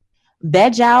nap,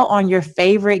 veg out on your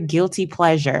favorite guilty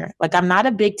pleasure. Like, I'm not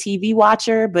a big TV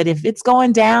watcher, but if it's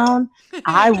going down,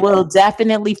 I will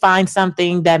definitely find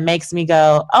something that makes me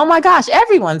go, oh my gosh,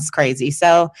 everyone's crazy.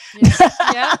 So Yeah.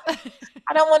 Yep.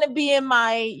 I don't want to be in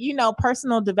my,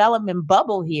 personal development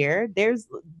bubble here. This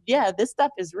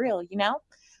stuff is real. Um,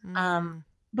 Mm,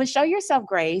 but show yourself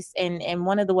grace. And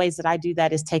one of the ways that I do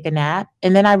that is take a nap.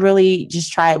 And then I really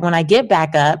just try it when I get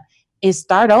back up is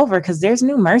start over because there's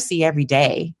new mercy every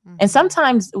day. And mhm,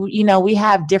 sometimes, we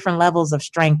have different levels of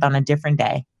strength on a different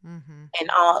day. mhm,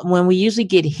 And when we usually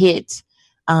get hit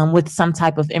with some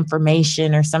type of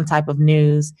information or some type of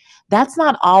news, that's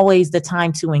not always the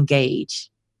time to engage.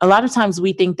 A lot of times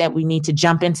we think that we need to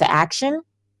jump into action.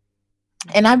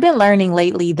 And I've been learning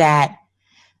lately that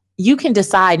you can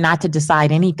decide not to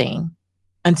decide anything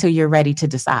until you're ready to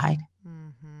decide.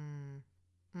 mhm,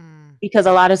 mm, Because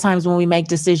a lot of times when we make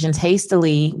decisions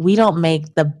hastily, we don't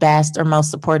make the best or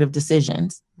most supportive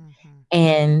decisions. mhm,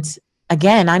 And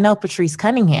again, I know Patrice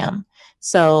Cunningham.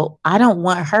 So I don't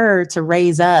want her to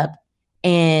raise up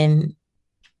and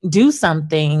do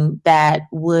something that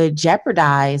would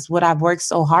jeopardize what I've worked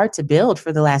so hard to build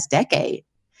for the last decade.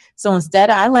 So instead,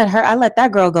 I let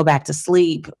that girl go back to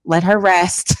sleep, let her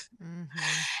rest, mhm,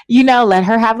 let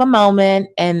her have a moment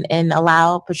and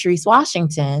allow Patrice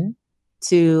Washington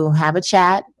to have a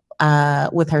chat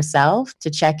with herself,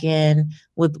 to check in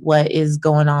with what is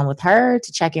going on with her,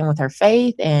 to check in with her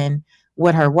faith and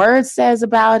what her word says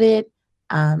about it.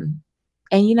 Um,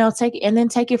 and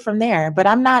take it from there. But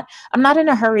I'm not in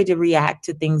a hurry to react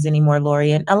to things anymore,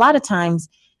 Lori. And a lot of times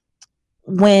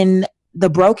when the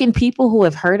broken people who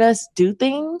have hurt us do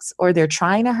things or they're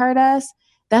trying to hurt us,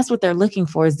 that's what they're looking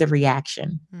for is the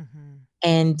reaction. mhm,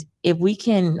 And if we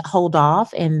can hold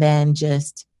off and then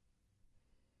just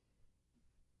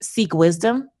seek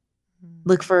wisdom, mm,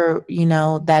 look for,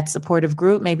 that supportive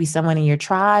group, maybe someone in your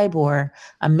tribe or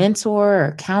a mentor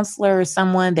or counselor or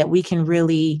someone that we can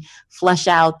really flush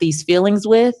out these feelings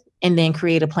with and then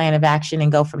create a plan of action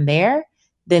and go from there,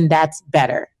 then that's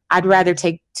better. I'd rather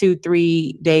take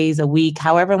 2-3 days a week,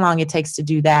 however long it takes to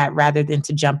do that, rather than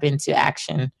to jump into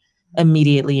action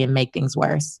immediately and make things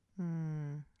worse.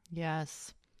 mm.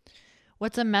 Yes.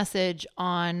 What's a message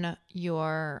on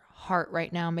your heart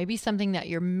right now? Maybe something that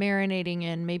you're marinating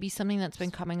in, maybe something that's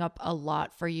been coming up a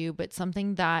lot for you, but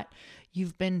something that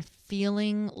you've been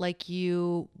feeling like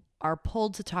you are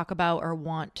pulled to talk about or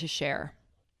want to share.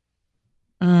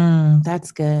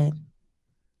 That's good.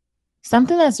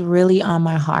 Something that's really on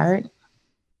my heart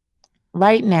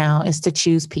right now is to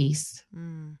choose peace.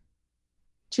 Mm,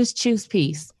 Just choose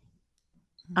peace.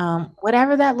 mhm,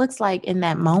 Whatever that looks like in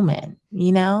that moment.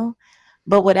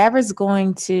 But whatever's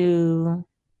going to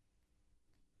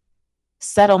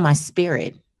settle my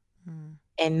spirit mm,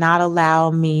 and not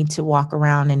allow me to walk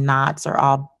around in knots or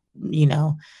all,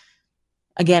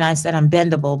 again, I said I'm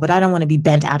bendable, but I don't want to be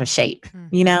bent out of shape,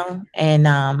 mhm,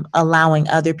 and allowing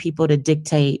other people to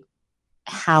dictate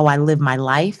how I live my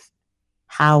life,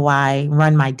 how I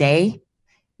run my day,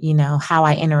 how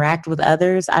I interact with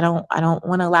others. I don't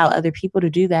want to allow other people to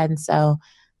do that. And so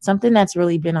something that's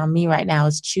really been on me right now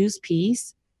is choose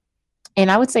peace. And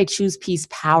I would say choose peace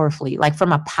powerfully, like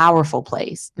from a powerful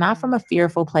place, not from mm, a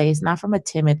fearful place, not from a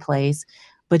timid place,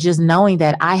 but just knowing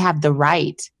that I have the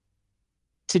right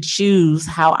to choose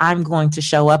how I'm going to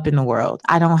show up in the world.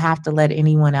 I don't have to let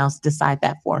anyone else decide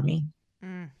that for me.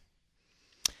 mm.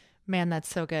 Man, that's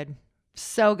so good.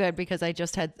 So good because I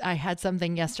had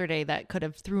something yesterday that could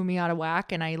have threw me out of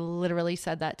whack and I literally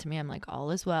said that to me. I'm like,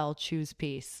 all is well, choose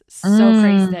peace. So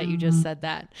crazy that you just Mm, said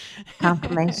that.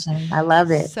 confirmation. I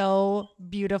love it. So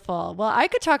beautiful. Well, I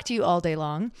could talk to you all day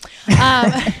long.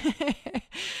 Um,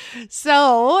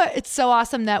 so it's so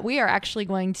awesome that we are actually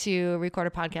going to record a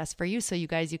podcast for you. So you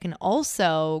guys, you can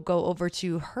also go over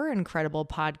to her incredible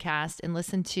podcast and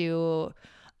listen to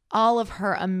all of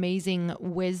her amazing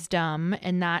wisdom,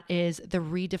 and that is the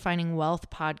Redefining Wealth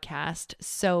podcast.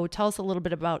 So tell us a little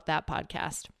bit about that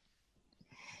podcast.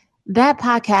 That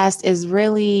podcast is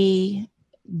really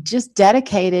just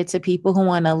dedicated to people who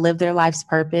want to live their life's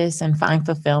purpose and find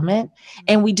fulfillment.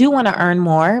 And we do want to earn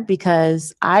more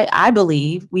because I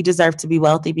believe we deserve to be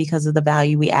wealthy because of the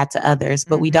value we add to others,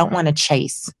 but we don't Mm-hmm. want to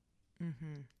chase.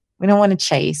 Mm-hmm. We don't want to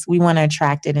chase. We want to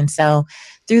attract it. And so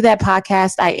through that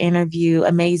podcast, I interview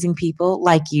amazing people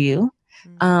like you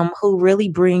who really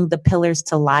bring the pillars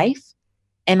to life.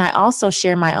 And I also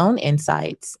share my own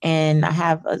insights. And I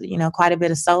have, quite a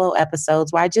bit of solo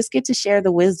episodes where I just get to share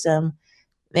the wisdom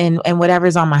and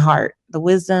whatever's on my heart, the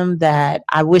wisdom that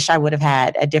I wish I would have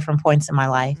had at different points in my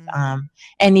life. Mm-hmm.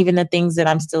 And even the things that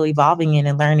I'm still evolving in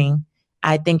and learning.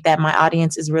 I think that my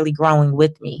audience is really growing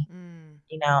with me.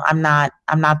 I'm not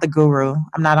the guru.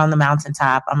 I'm not on the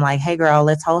mountaintop. I'm like, hey girl,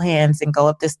 let's hold hands and go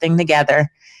up this thing together.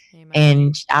 Amen.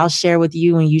 And I'll share with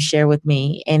you and you share with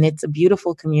me. And it's a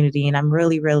beautiful community. And I'm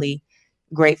really, really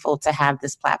grateful to have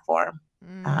this platform.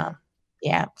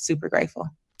 Yeah, super grateful.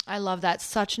 I love that.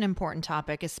 Such an important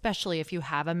topic, especially if you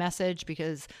have a message,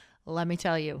 because let me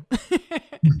tell you,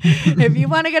 if you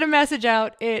want to get a message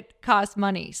out, it costs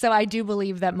money. So I do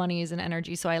believe that money is an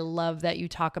energy. So I love that you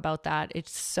talk about that.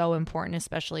 It's so important,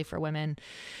 especially for women.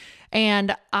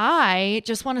 And I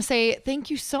just want to say thank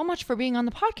you so much for being on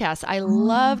the podcast. I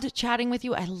loved chatting with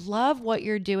you. I love what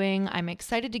you're doing. I'm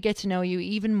excited to get to know you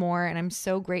even more. And I'm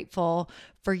so grateful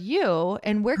for you.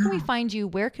 And where can we find you?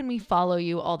 Where can we follow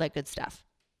you? All that good stuff.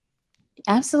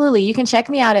 Absolutely. You can check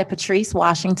me out at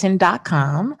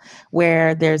patricewashington.com,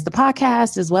 where there's the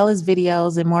podcast as well as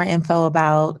videos and more info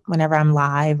about whenever I'm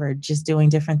live or just doing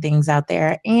different things out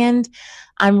there. And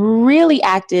I'm really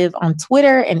active on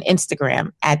Twitter and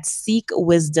Instagram at Seek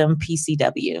Wisdom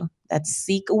PCW. That's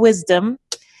Seek Wisdom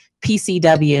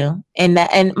PCW. And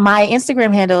my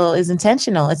Instagram handle is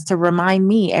intentional. It's to remind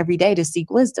me every day to seek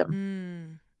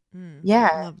wisdom. Yeah.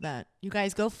 I love that. You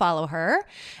guys go follow her.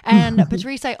 And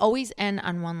Patrice, I always end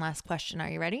on one last question. Are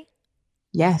you ready?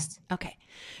 Yes. Okay.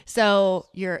 So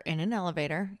you're in an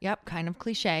elevator. Yep. Kind of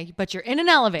cliche, but you're in an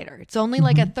elevator. It's only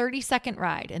like a 30-second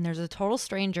ride and there's a total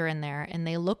stranger in there and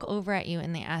they look over at you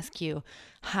and they ask you,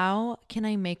 how can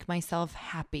I make myself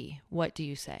happy? What do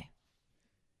you say?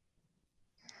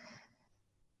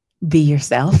 Be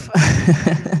yourself.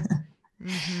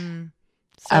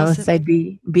 So I would say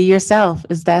be yourself.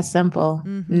 It's that simple.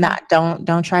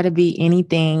 Don't try to be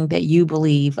anything that you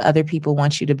believe other people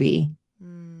want you to be.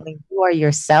 When you are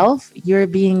yourself, you're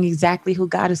being exactly who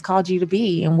God has called you to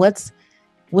be. And what's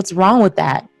wrong with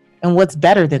that? And what's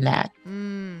better than that?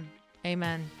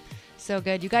 Amen. So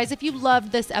good. You guys, if you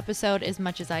loved this episode as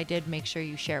much as I did, make sure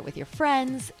you share it with your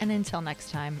friends. And until next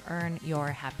time, earn your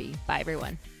happy. Bye,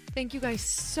 everyone. Thank you guys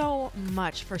so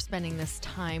much for spending this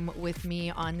time with me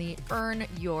on the Earn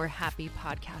Your Happy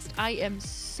podcast. I am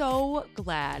so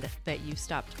glad that you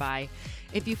stopped by.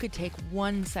 If you could take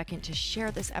 1 second to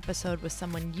share this episode with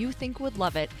someone you think would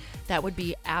love it, that would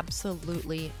be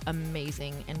absolutely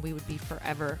amazing, and we would be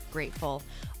forever grateful.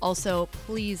 Also,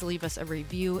 please leave us a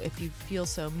review if you feel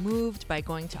so moved by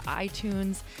going to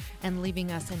iTunes and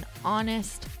leaving us an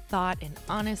honest thought, an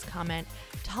honest comment.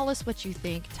 Tell us what you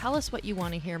think. Tell us what you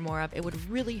want to hear more of. It would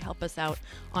really help us out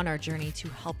on our journey to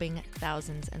helping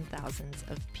thousands and thousands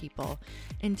of people.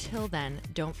 Until then,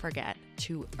 don't forget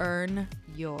to earn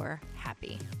your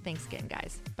happy. Thanks again,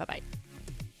 guys. Bye-bye.